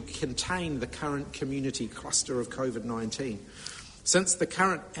trying to contain the current community cluster of COVID-19. Since the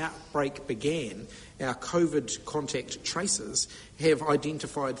current outbreak began, our COVID contact tracers have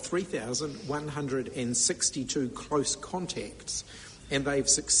identified 3,162 close contacts, and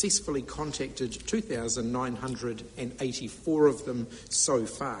they've successfully contacted 2,984 of them so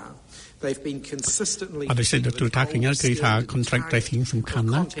far. They've been consistently contacting 80%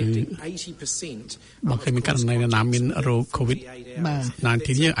បើគេមានករណីណាមានរោគ COVID-19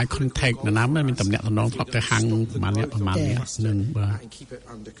 យើងអាច contact ណាមានតំណែងតំណងធ្លាប់ទៅហាងប្រមាណនឹងបាទ keep it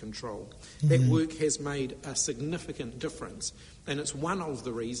under control. That work has made a significant difference, and it's one of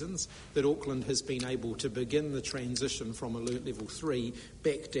the reasons that Auckland has been able to begin the transition from alert level 3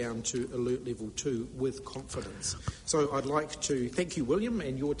 back down to alert level 2 with confidence. So I'd like to thank you, William,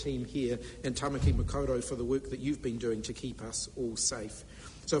 and your team here in Tamaki Makaurau for the work that you've been doing to keep us all safe.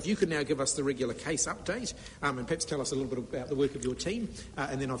 So if you could now give us the regular case update and perhaps tell us a little bit about the work of your team,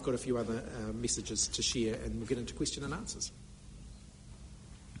 and then I've got a few other messages to share, and we'll get into question and answers.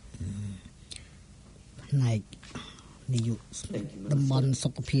 Thank you, Minister,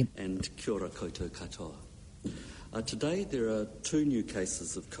 and kia ora koutou katoa. Today there are 2 new cases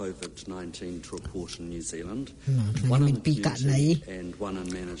of COVID-19 to report in New Zealand, one in community and one in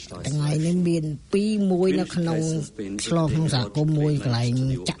managed isolation.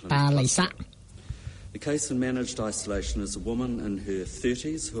 The case in managed isolation is a woman in her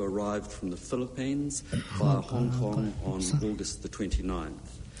 30s who arrived from the Philippines via Hong Kong on August the 29th.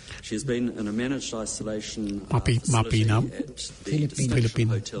 She has been in a managed isolation facility at the Distinction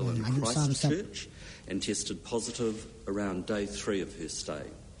Hotel in Christchurch and tested positive around day 3 of her stay.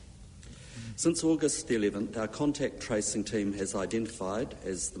 Since August the 11th, our contact tracing team has identified,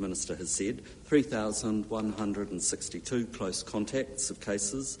 as the Minister has said, 3,162 close contacts of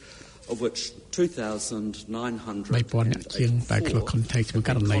cases, of which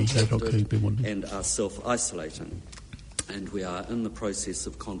 2,984 and are self-isolating, and we are in the process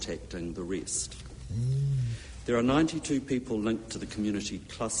of contacting the rest. There are 92 people linked to the community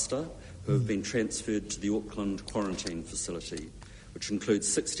cluster who have been transferred to the Auckland quarantine facility, which includes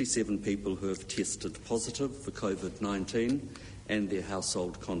 67 people who have tested positive for COVID-19 and their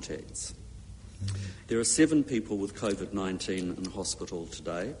household contacts. There are 7 people with COVID-19 in hospital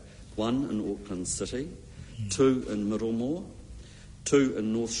today, 1 in Auckland City, 2 in Middlemore, 2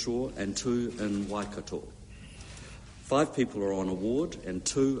 in North Shore and 2 in Waikato. 5 people are on a ward and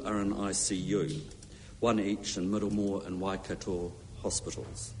 2 are in ICU, 1 each in Middlemore and Waikato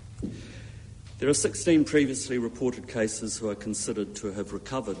hospitals. There are 16 previously reported cases who are considered to have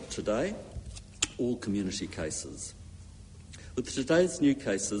recovered today, all community cases. With today's new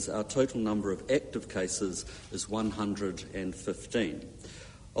cases, our total number of active cases is 115.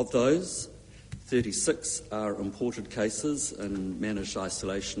 Of those, 36 are imported cases in managed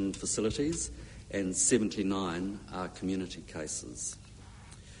isolation facilities and 79 are community cases.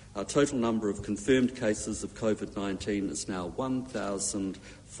 Our total number of confirmed cases of COVID-19 is now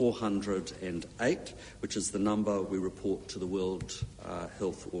 1,408, which is the number we report to the World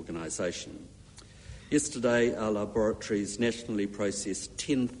Health Organization. Yesterday, our laboratories nationally processed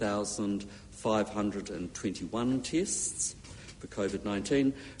 10,521 tests for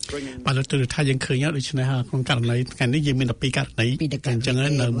COVID-19, bringing... បាទទៅថាយើងឃើញដូច្នេះក្នុងករណីថ្ងៃនេះយើងមាន12ករណីអញ្ចឹង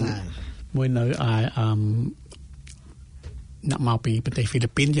នៅមួយនៅអ្នកមកពីប្រទេសហ្វីលី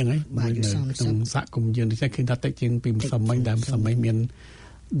ពីនអញ្ចឹងហ៎មួយនៅក្នុងសហគមន៍យើងនេះគឺថាតិចជាងពីម្សិលមិញដែលម្សិលមិញមាន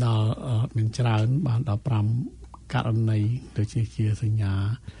ដល់មានច្រើនបានដល់5ករណីដូចជាសញ្ញា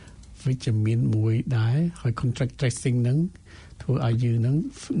វិជ្ជមានមួយដែរហើយ contract tracing ហ្នឹងធ្វើឲ្យយើងហ្នឹង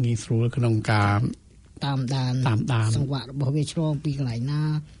ងាយស្រួលក្នុងការតាមដានសង្វាក់របស់វាឆ្លងពីកន្លែងណា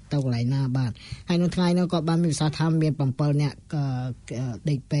ទៅកន្លែងណាបាទហើយនៅថ្ងៃនោះក៏បានមានវិសាថាមាន7នាក់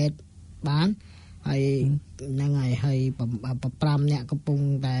ដេកពេទ្យបានហើយហ្នឹងហើយ5នាក់កំពុង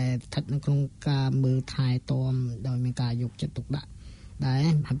តែស្ថិតនៅក្នុងការមើលថែទាំដោយមានការយកចិត្តទុកដាក់ដែរ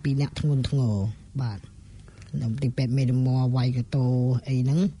ហើយ2នាក់ធ្ងន់ធ្ងរបាទ ទីពេទ្យមេរមោវាយកតោអីហ្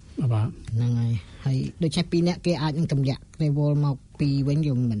នឹងបាទហ្នឹងហើយដូចជា2នាក់គេអាចនឹងតម្លាក់ travel មកពីវិញខ្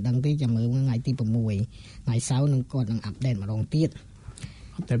ញុំមិនដឹងទេចាំមើលថ្ងៃទី6ថ្ងៃសៅរ៍នឹងគាត់នឹងអាប់ដេតម្ដងទៀត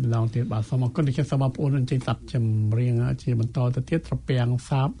បាទសូមអរគុណលោកសូមបងប្អូនចេញស្ដាប់ចម្រៀងជាបន្តទៅទៀតត្រពាំង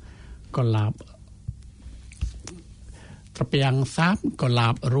សាបកុលា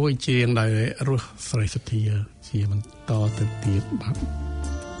បរួយជាងដោយរស់ស្រីសុធាជាបន្តទៅទៀតបាទ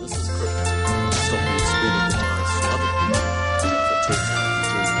This is correct. Stop me spinning the eyes for other people that turns out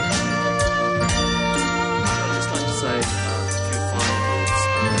to do I'd just like to say a few final words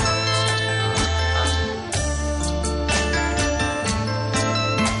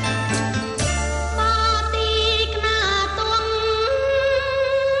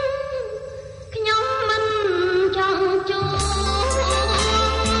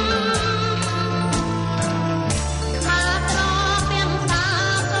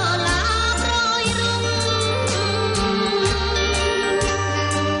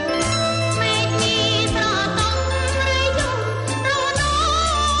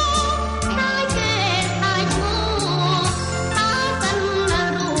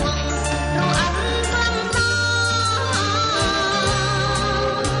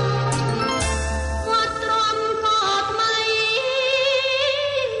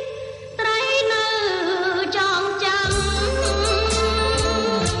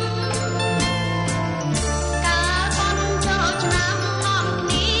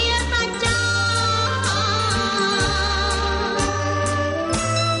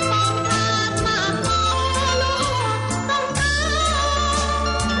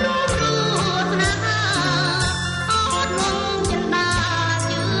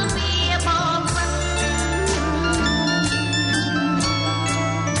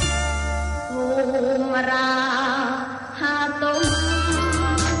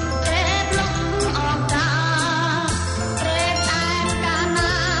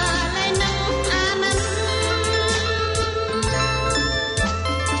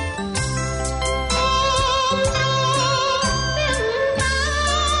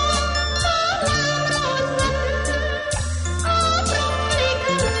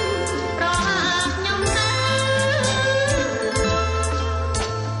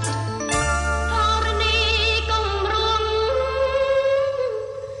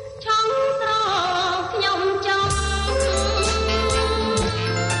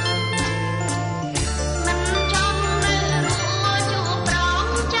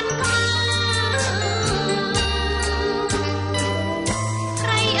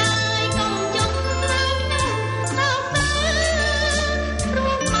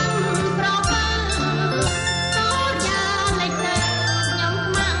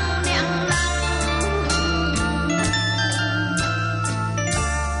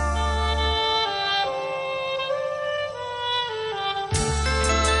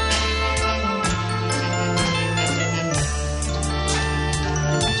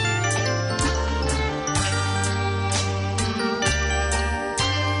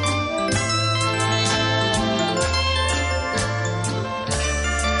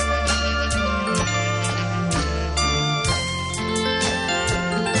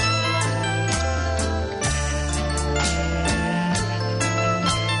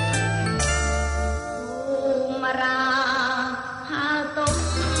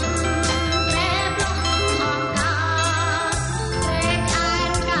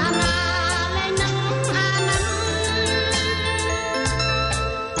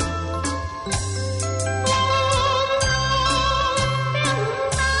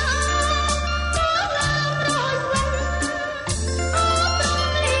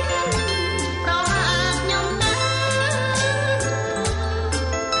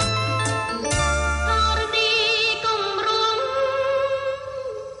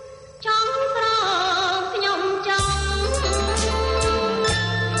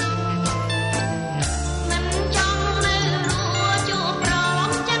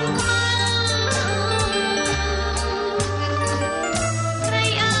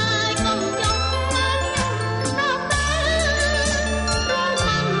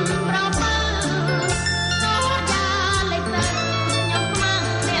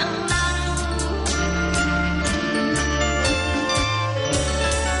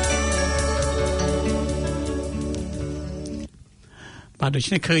បាទដូ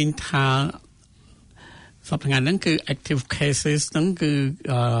ច្នេះឃើញថាសប្តាហ៍ហ្នឹងគឺ active cases ហ្នឹងគឺ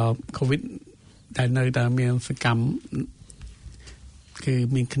COVID ដែលនៅតែមានសកម្មគឺ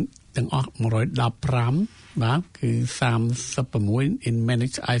មានទាំងអស់115បាទគឺ36 in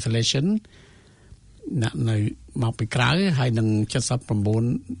managed isolation នៅមកពីក្រៅហើយនឹង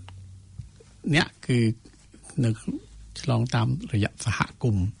79អ្នកគឺ នៅឆ្លងតាមរយៈសហគ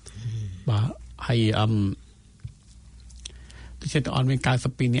មន៍បាទហើយទីចិត្តអនមាន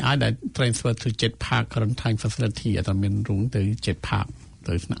92នេះអាចដែល transfer to jet park quarantine facility អត់មានរងទៅ jet park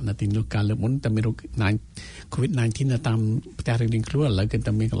ទៅស្នាក់នៅទីនោះកាលលើមុនតែមាន COVID-19 នៅតាមផ្ទះរៀងៗខ្លួនឥឡូវគឺ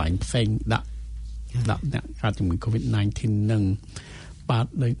តែមានកន្លែងផ្សេងដាក់អ្នកកើតជំងឺ COVID-19 នឹងបាទ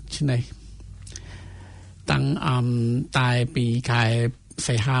ដូច្នេះតាំងតែពីខែ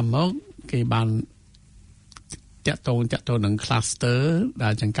សីហាមកគេបានតាក់ទងនឹង cluster ដែ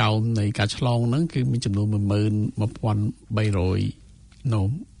លចង្កោមនៃការឆ្លងហ្នឹងគឺមានចំនួន 11300 no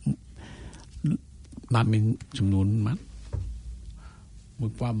បាទមានចំនួនម៉ាត់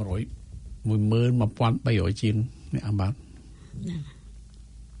 11300 ជាងអ្នកបាទ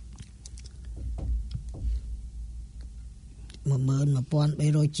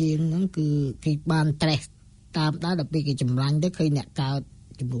 11300 ជាងហ្នឹងគឺគេបាន trace តាមដល់ដល់ពេលគេចម្រាញ់ទៅឃើញអ្នកកើត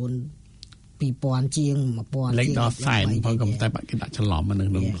ចំនួន 2000 ជាង 1000 លេខដល់ផ្សាយផងក៏តែបាក់គេដាក់ច្រឡំនៅ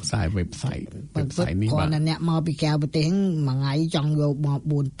ក្នុងផ្សាយ website នេះបាទគាត់អ្នកមកពីក្រៅប្រទេសមួយថ្ងៃចង់យកមក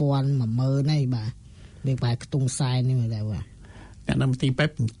 4000 10000 ហើយបាទលេខបែរខ្ទង់ខ្សែនេះមើលដែរបាទអ្នកនៅទីពេ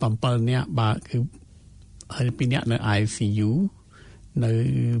ទ្យ7នាក់បាទគឺហើយ2នាក់នៅ ICU នៅ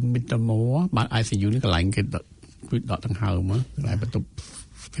Midmore បាទ ICU នេះកន្លែងគេដកដង្ហើមតែបន្ទប់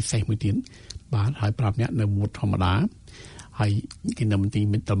ពិសេសមួយទៀតបាទហើយ5នាក់នៅវត្តធម្មតាហើយគេនៅទី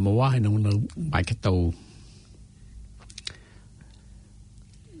Midmore ហើយនៅបាយកតោ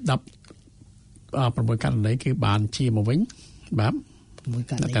6ករណីគឺបានជាមកវិញបាទ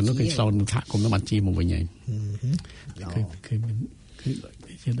តែនោះគេឆ្លងនឹងសហគមន៍នោះបានជាមកវិញហើយគឺ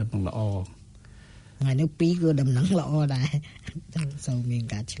ជាដំណឹងល្អថ្ងៃនេះ2គឺដំណឹងល្អដែរសូមមាន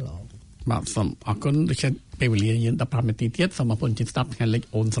ការឆ្លងបាទសូមអរគុណដូចជាពេលវេលាយើង15នាទីទៀតសូមអរគុណជាស្ដាប់ថ្ងៃលេខ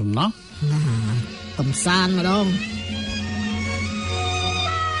អូនស្រណោះកំសាន្តម្ដង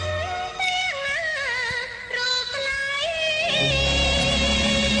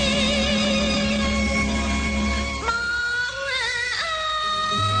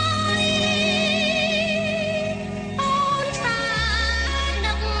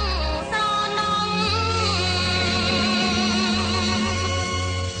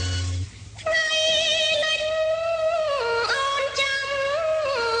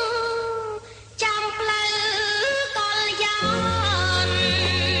ចាំផ្លូវកល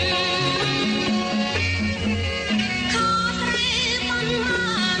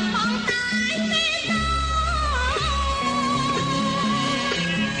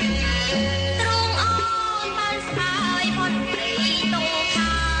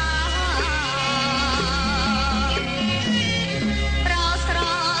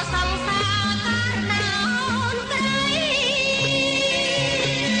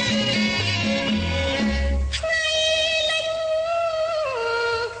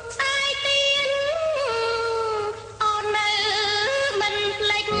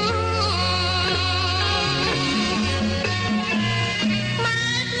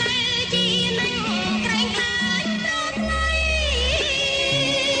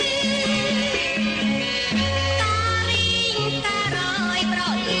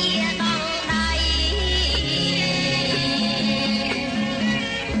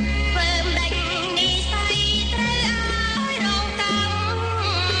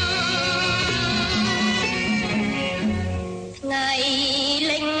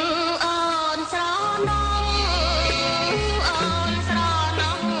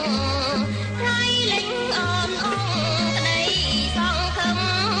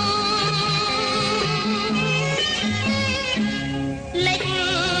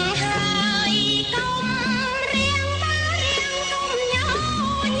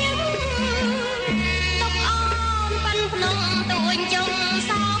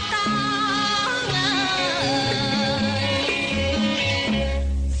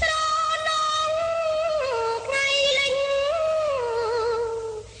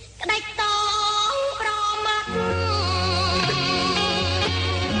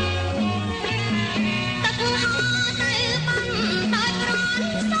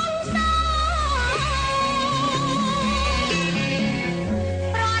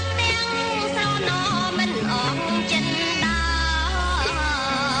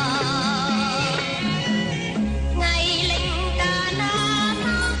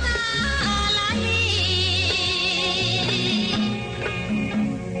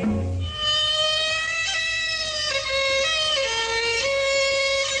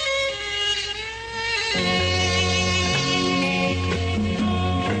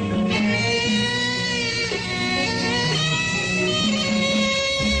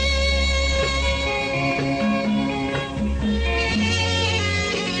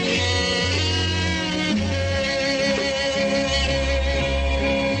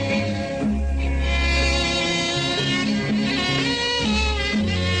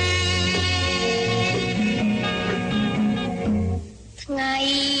ថ្ងៃ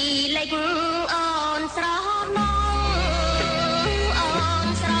លិចអូនស្រណោអូន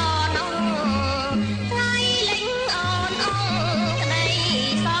ស្រណោថ្ងៃលិចអូនអូក្តី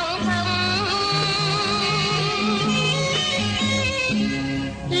សង្ឃឹម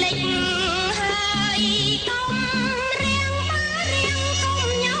លិចហើយកុំរៀងរៀងកុំ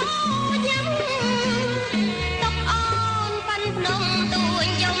ញោញឹមទុកអូនប៉ាន់ភ្នំទួញ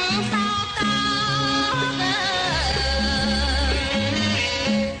យំសោកា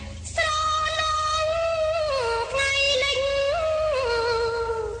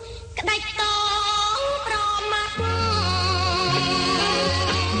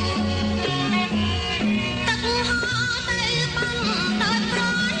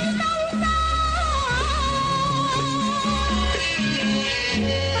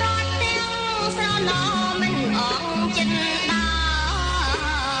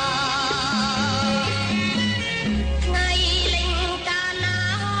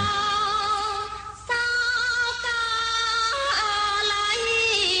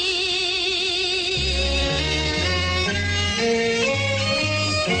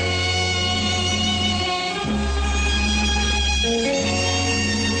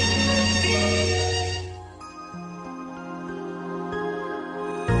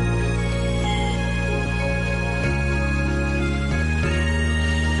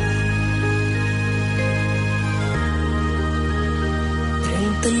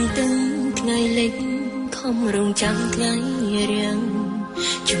រងចាំថ្ងៃរៀង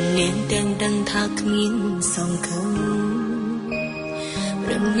ជំនាញទាំងដឹងថាគ្មានសង្ឃឹម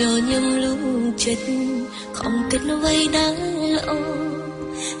រំញញឹមលូចិត្តខំគិតអ្វីដែលល្អ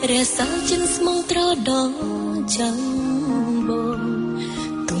រសាចិត្តស្មងត្រដោចាំបង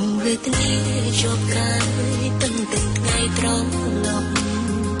ទុំវេទនាជាប់កាយទាំងថ្ងៃត្រឡប់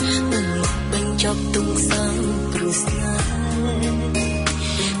មិនបញ្ចប់ទុំសាំព្រោះស្នេហ៍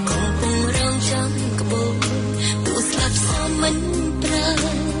កំពុងរងចាំក្បូរមិនប្រើ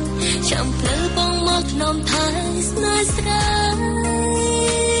ចាំផ្លូវបងមកធ្នមថែស្នេហ៍ស្រា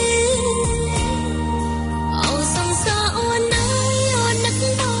អូសង្សារអូនណាយអូននឹក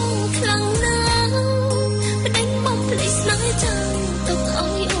បងខ្លាំងណាស់ប្តេញបងភ្លេចស្នេហ៍ចាំទុកឲ្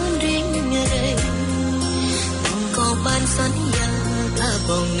យអូនរៀងរែងបងក៏បានសន្យាថាប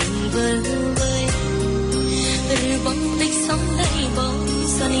ងនឹងវិលវិញឬបងភ្លេចសំដីបង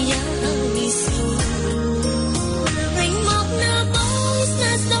សន្យាឲ្យស្រួល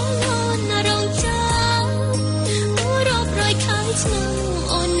ឆ្នាំ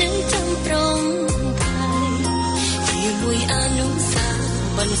អូននឹងចាំព្រមថែជាមួយអនុសាសន៍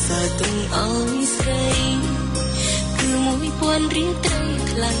បន្សើទុំឲ្យស្រីគឺ1000រៀលត្រី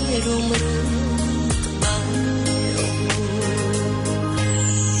ថ្លៃរួមរឿងក្បែរ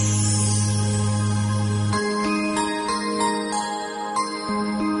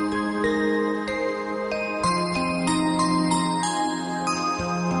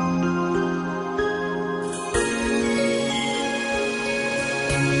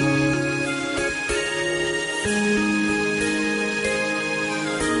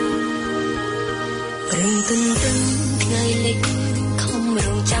ថ្ងៃលិចខំរ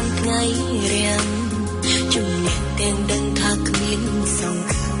ងចាំថ្ងៃរៀងជំនាញទាំងដឹងថាគ្មានសង្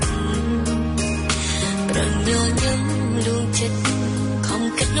ឃឹមប្រញញឹមលួងចិត្តខំ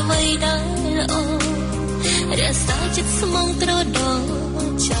គិតអ្វីដែលល្អរសាចិត្តស្មងត្រដោ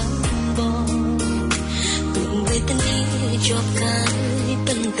ចាំបងទុំវេទនាជាប់កាយ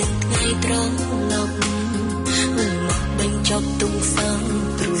ទាំងថ្ងៃត្រឡប់មិនមកបញ្ចប់ទុំសាំ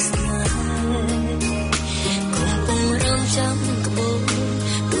ព្រោះស្នេហ៍ចាំក្បូរ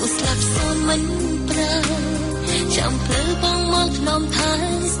ទូស្លាប់សូនមិនប្រើចាំផ្លូវបងមកធ្នមថែ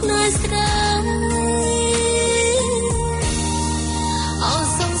ស្នេហ៍ស្រាអូ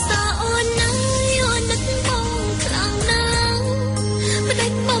សង្សារអូនណាយអូននឹកបងខ្លាំងណាស់ប្តេ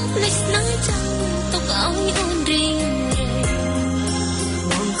ញបងភ្លេចស្នេហ៍ចាំទុកឲ្យអូនរៀងរែង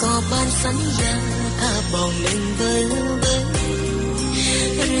បងក៏បានសន្យាថាបងនឹងវិលវិញ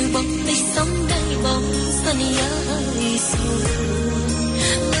ឬបងភ្លេចសំដីបងសន្យាស្រួល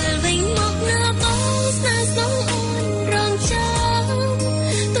វិលវិញមកណាបងស្នេហ៍ស្នងអូនរងចាំ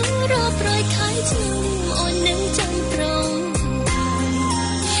ទូរាប់រយខែឆ្នាំអូននឹងចាំព្រម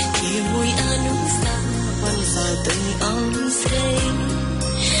ជាមួយអនុសាសន៍បន្សើទុំឲ្យស្រី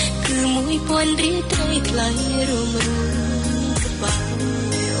គឺ1000រៀលត្រីថ្លៃរួមរឿងក្បែរ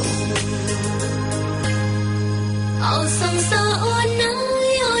អូសង្សារអូនណា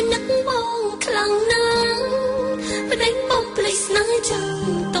យអូននឹកបងខ្លាំងណាស់ប្តេញបងភ្លេចស្នេហ៍ចាំ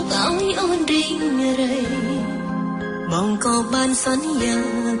ទុកឲ្យអូនរៀងរែងបងក៏បានសន្យា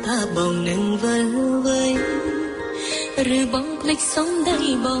ថាបងនឹងវិលវិញ ឬបងភ្លេចសំដី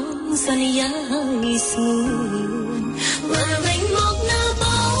បងសន្យាឲ្យស្ងួនវិលវិញមកនៅប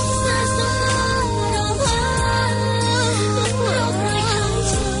ងសាសនារវ៉ារករយហើយ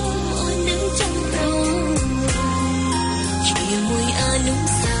ខ្ញុំអូននឹងចាំប្រងជាមួយអនុ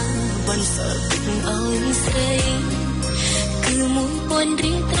សាបន្សល់ទុកឲ្យស្រីគឺ1000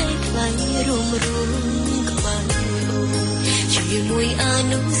រៀលត្រីថ្លៃរួមក្បាលជាមួយអ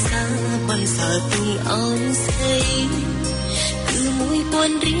នុសាបន្សល់ទុកឲ្យស្រីគឺ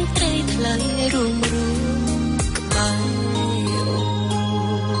1000រៀលត្រីថ្លៃរួមក្បាល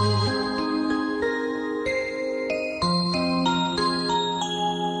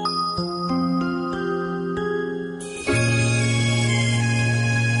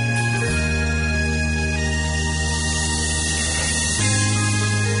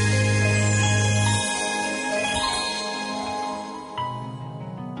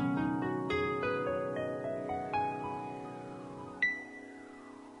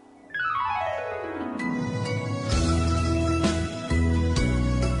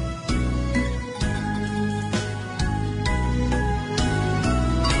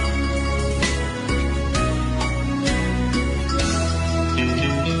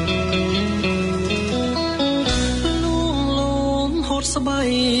ស្បី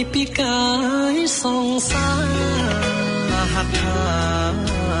ពីកាយសង្សារហដ្ឋា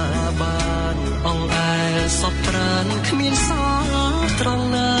បានអងឯសពប្រានគ្មានសាត្រង់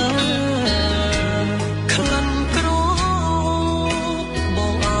ណាក្លិនក្រប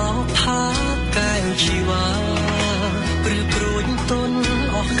ងអោថាកែវជីវ៉ាព្រឺព្រួយទន់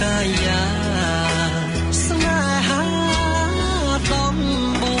អស់កាយាស្នេហាដំ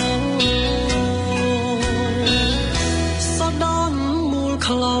បងសដំ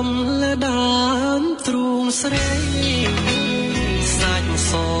ខ្លំលើដើមទ្រូងស្រីសាច់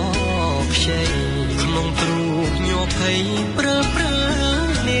សខ្ចីក្នុងទ្រូងញ័រភ័យព្រើ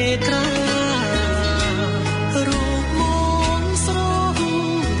នេត្រារូបមកស្រស់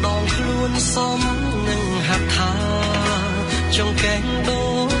ដងខ្លួនសមនឹងហត្ថាចង្កេះដូ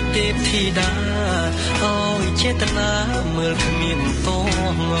រទេពធីតាឲ្យចេតនាមើលគ្មានតោ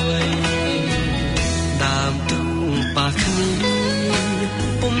អ្វីដើមទ្រូងប៉ះគ្នា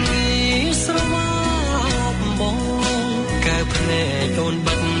ពុំមានស្រវាប់បងកែភ្នែកអូន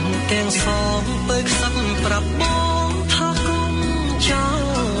បិទទាំងសងបើខ្សឹបប្រាប់បងថាគុំចោ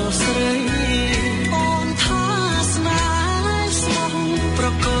លស្រីអូនថាស្នេហ៍ស្មោះប្រ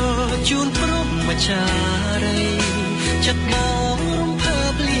កបជូនព្រមចារីចិត្តបងរំភើ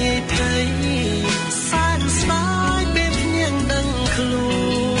បលាយភ័យសែនស្ដាយពេលភ្នៀងដឹងខ្លួ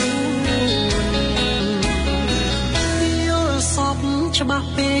នសពច្បាស់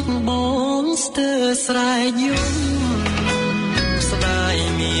ពេកបងស្ទើរស្រែកយំស្ដាយ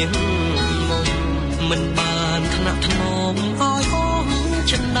មានមុំមិនបានថ្នាក់ថ្នមឲ្យអូន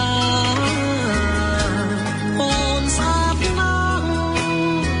ចិនដាអូនស្អាតណាស់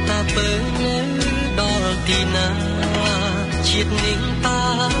តាបើនៅដល់ទីណាជាតិនេះតា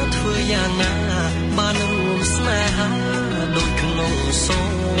ធ្វើយ៉ាងណាបានរួមស្នេហាដូចក្នុងសូ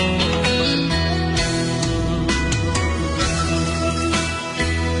ម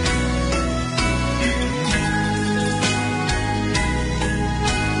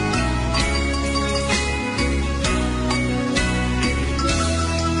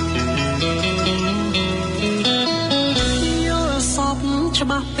ច្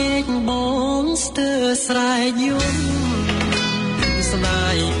បាស់ពេកបងស្ទើរស្រែកយំស្ដា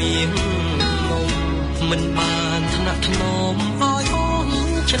យមានមុំមិនបានថ្នាក់ថ្នមឲ្យអូន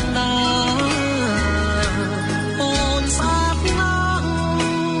ចិនដាអូនស្អាតណាស់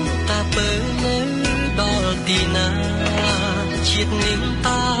តាបើនៅដល់ទីណាជាតិនេះ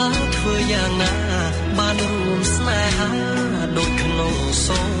តាធ្វើយ៉ាងណាបានរួមស្នេហាដូចក្នុង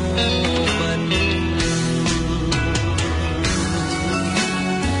សូមិន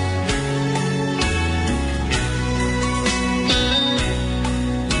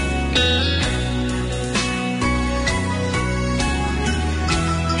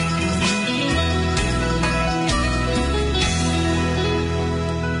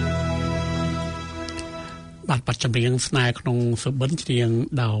បាត់ចម្រៀងស្នេហ៍ក្នុងសុបិនច្រៀង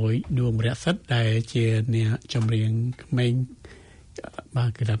ដោយដួងរៈសិទ្ធដែលជាអ្នកចម្រៀងក្មេងបាទ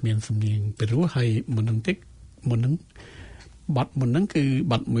គឺថាមានសំនៀងពីរោះហើយមុននឹងតិចមុននឹងបាត់មុននឹងគឺ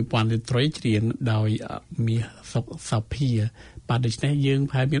បាត់1000លីត្រីច្រៀងដោយមាសសុកសាភាបាទដូច្នេះយើង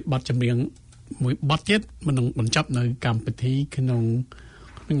ប្រហែលមានបាត់ចម្រៀងមួយបាត់ទៀតមុននឹងបញ្ចប់នៅកម្មវិធីក្នុង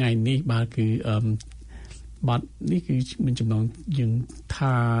ថ្ងៃនេះបាទគឺបាត់នេះគឺមានចំណងយើង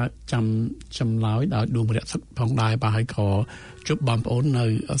ថាចម្លើយដោយដួងរៈសិទ្ធផងដែរបាទហើយក៏ជួបបងប្អូននៅ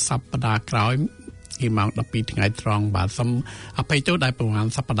សប្តាហ៍ក្រោយ ពីម៉ោង 12 ថ្ងៃត្រង់បាទសូមអភ័យទោសដែលប្រហែល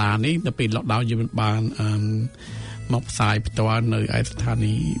សប្តាហ៍នេះដល់ពេល lockdown យើងបានមកផ្សាយផ្ទាល់នៅឯស្ថា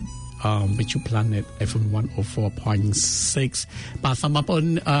នីយ៍វិទ្យុ Planet FM 104.6 បាទសូមបងប្អូន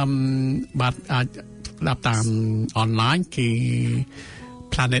បាទអាចស្ដាប់តាមអនឡាញគឺ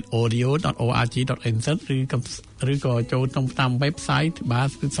planetaudio.org.nz ឬក៏ចូលតាម website បាទ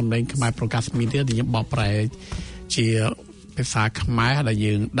គឺសម្លេងខ្មែរ Broadcast Media ដែលយើងបកប្រែជាភាសាខ្មែរដែល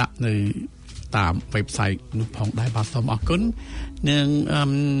យើងដាក់នៅតាម website នោះផងដែរបាទសូមអរគុណនិង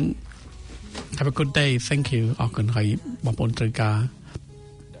have a good day thank you អរគុណហើយបងប្អូនត្រូវការ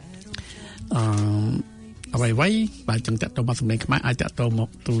អ្វីបាទចឹងតាក់ទងមកសម្លេងខ្មែរអាចតាក់ទងមក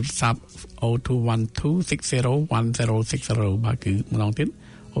ទូរស័ព្ទ 0212601060 បាទគឺម្ដងទៀត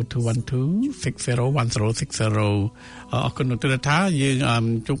 0212601060 អរគុណលោកថាយើង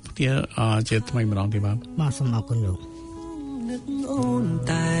ជួបគ្នាជាថ្មីម្ដងទៀតបាទសូមអរគុណលោកនឹកអូន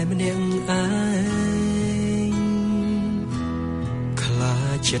តែម្នាក់ឯងខ្លា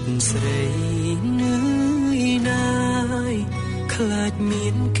ចចិត្តស្រីនឿយណាយខ្លាចមា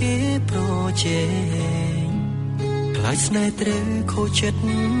នគេប្រជែងខ្លាចស្នេហ៍ត្រូវខូចចិត្ត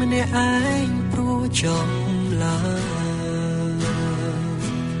ម្នាក់ឯងព្រោះចំឡា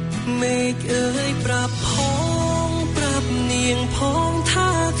មេឃអើយប្រាប់ផងប្រាប់នាងផងថា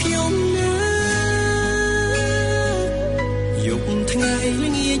ខ្ញុំនៅយប់ថ្ងៃល្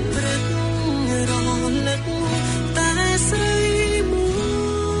ងាចព្រឹករលឹកតែស្រីមួ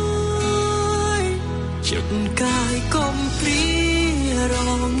យចិត្តកាយកំព្រារ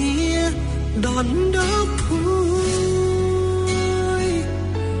ងាដន់ដប់ភួយ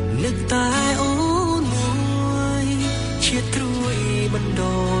នឹកតែអូនមួយជាត្រួយបណ្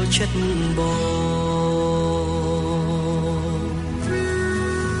ដោលចិត្តបង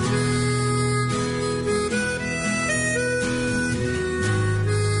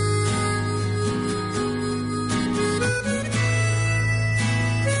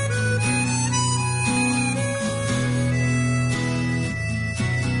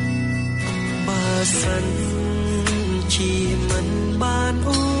បើសិនជាមិនបាន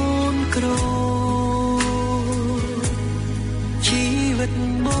អូនក្រជីវិត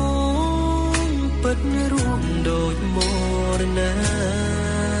បងពិតរួមដូចមរណា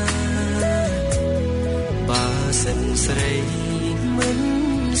បើសិនស្រីមិន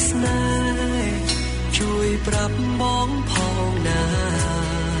ស្នេហ៍ជួយប្រាប់បងផងណា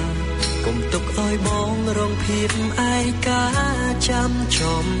កុំទុកឲ្យបងរងភាពឯកាចាំ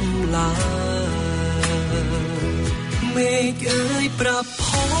ចំឡាមេឃអើយប្រាប់ផ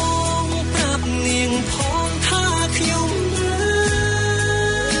ងប្រាប់នាងផង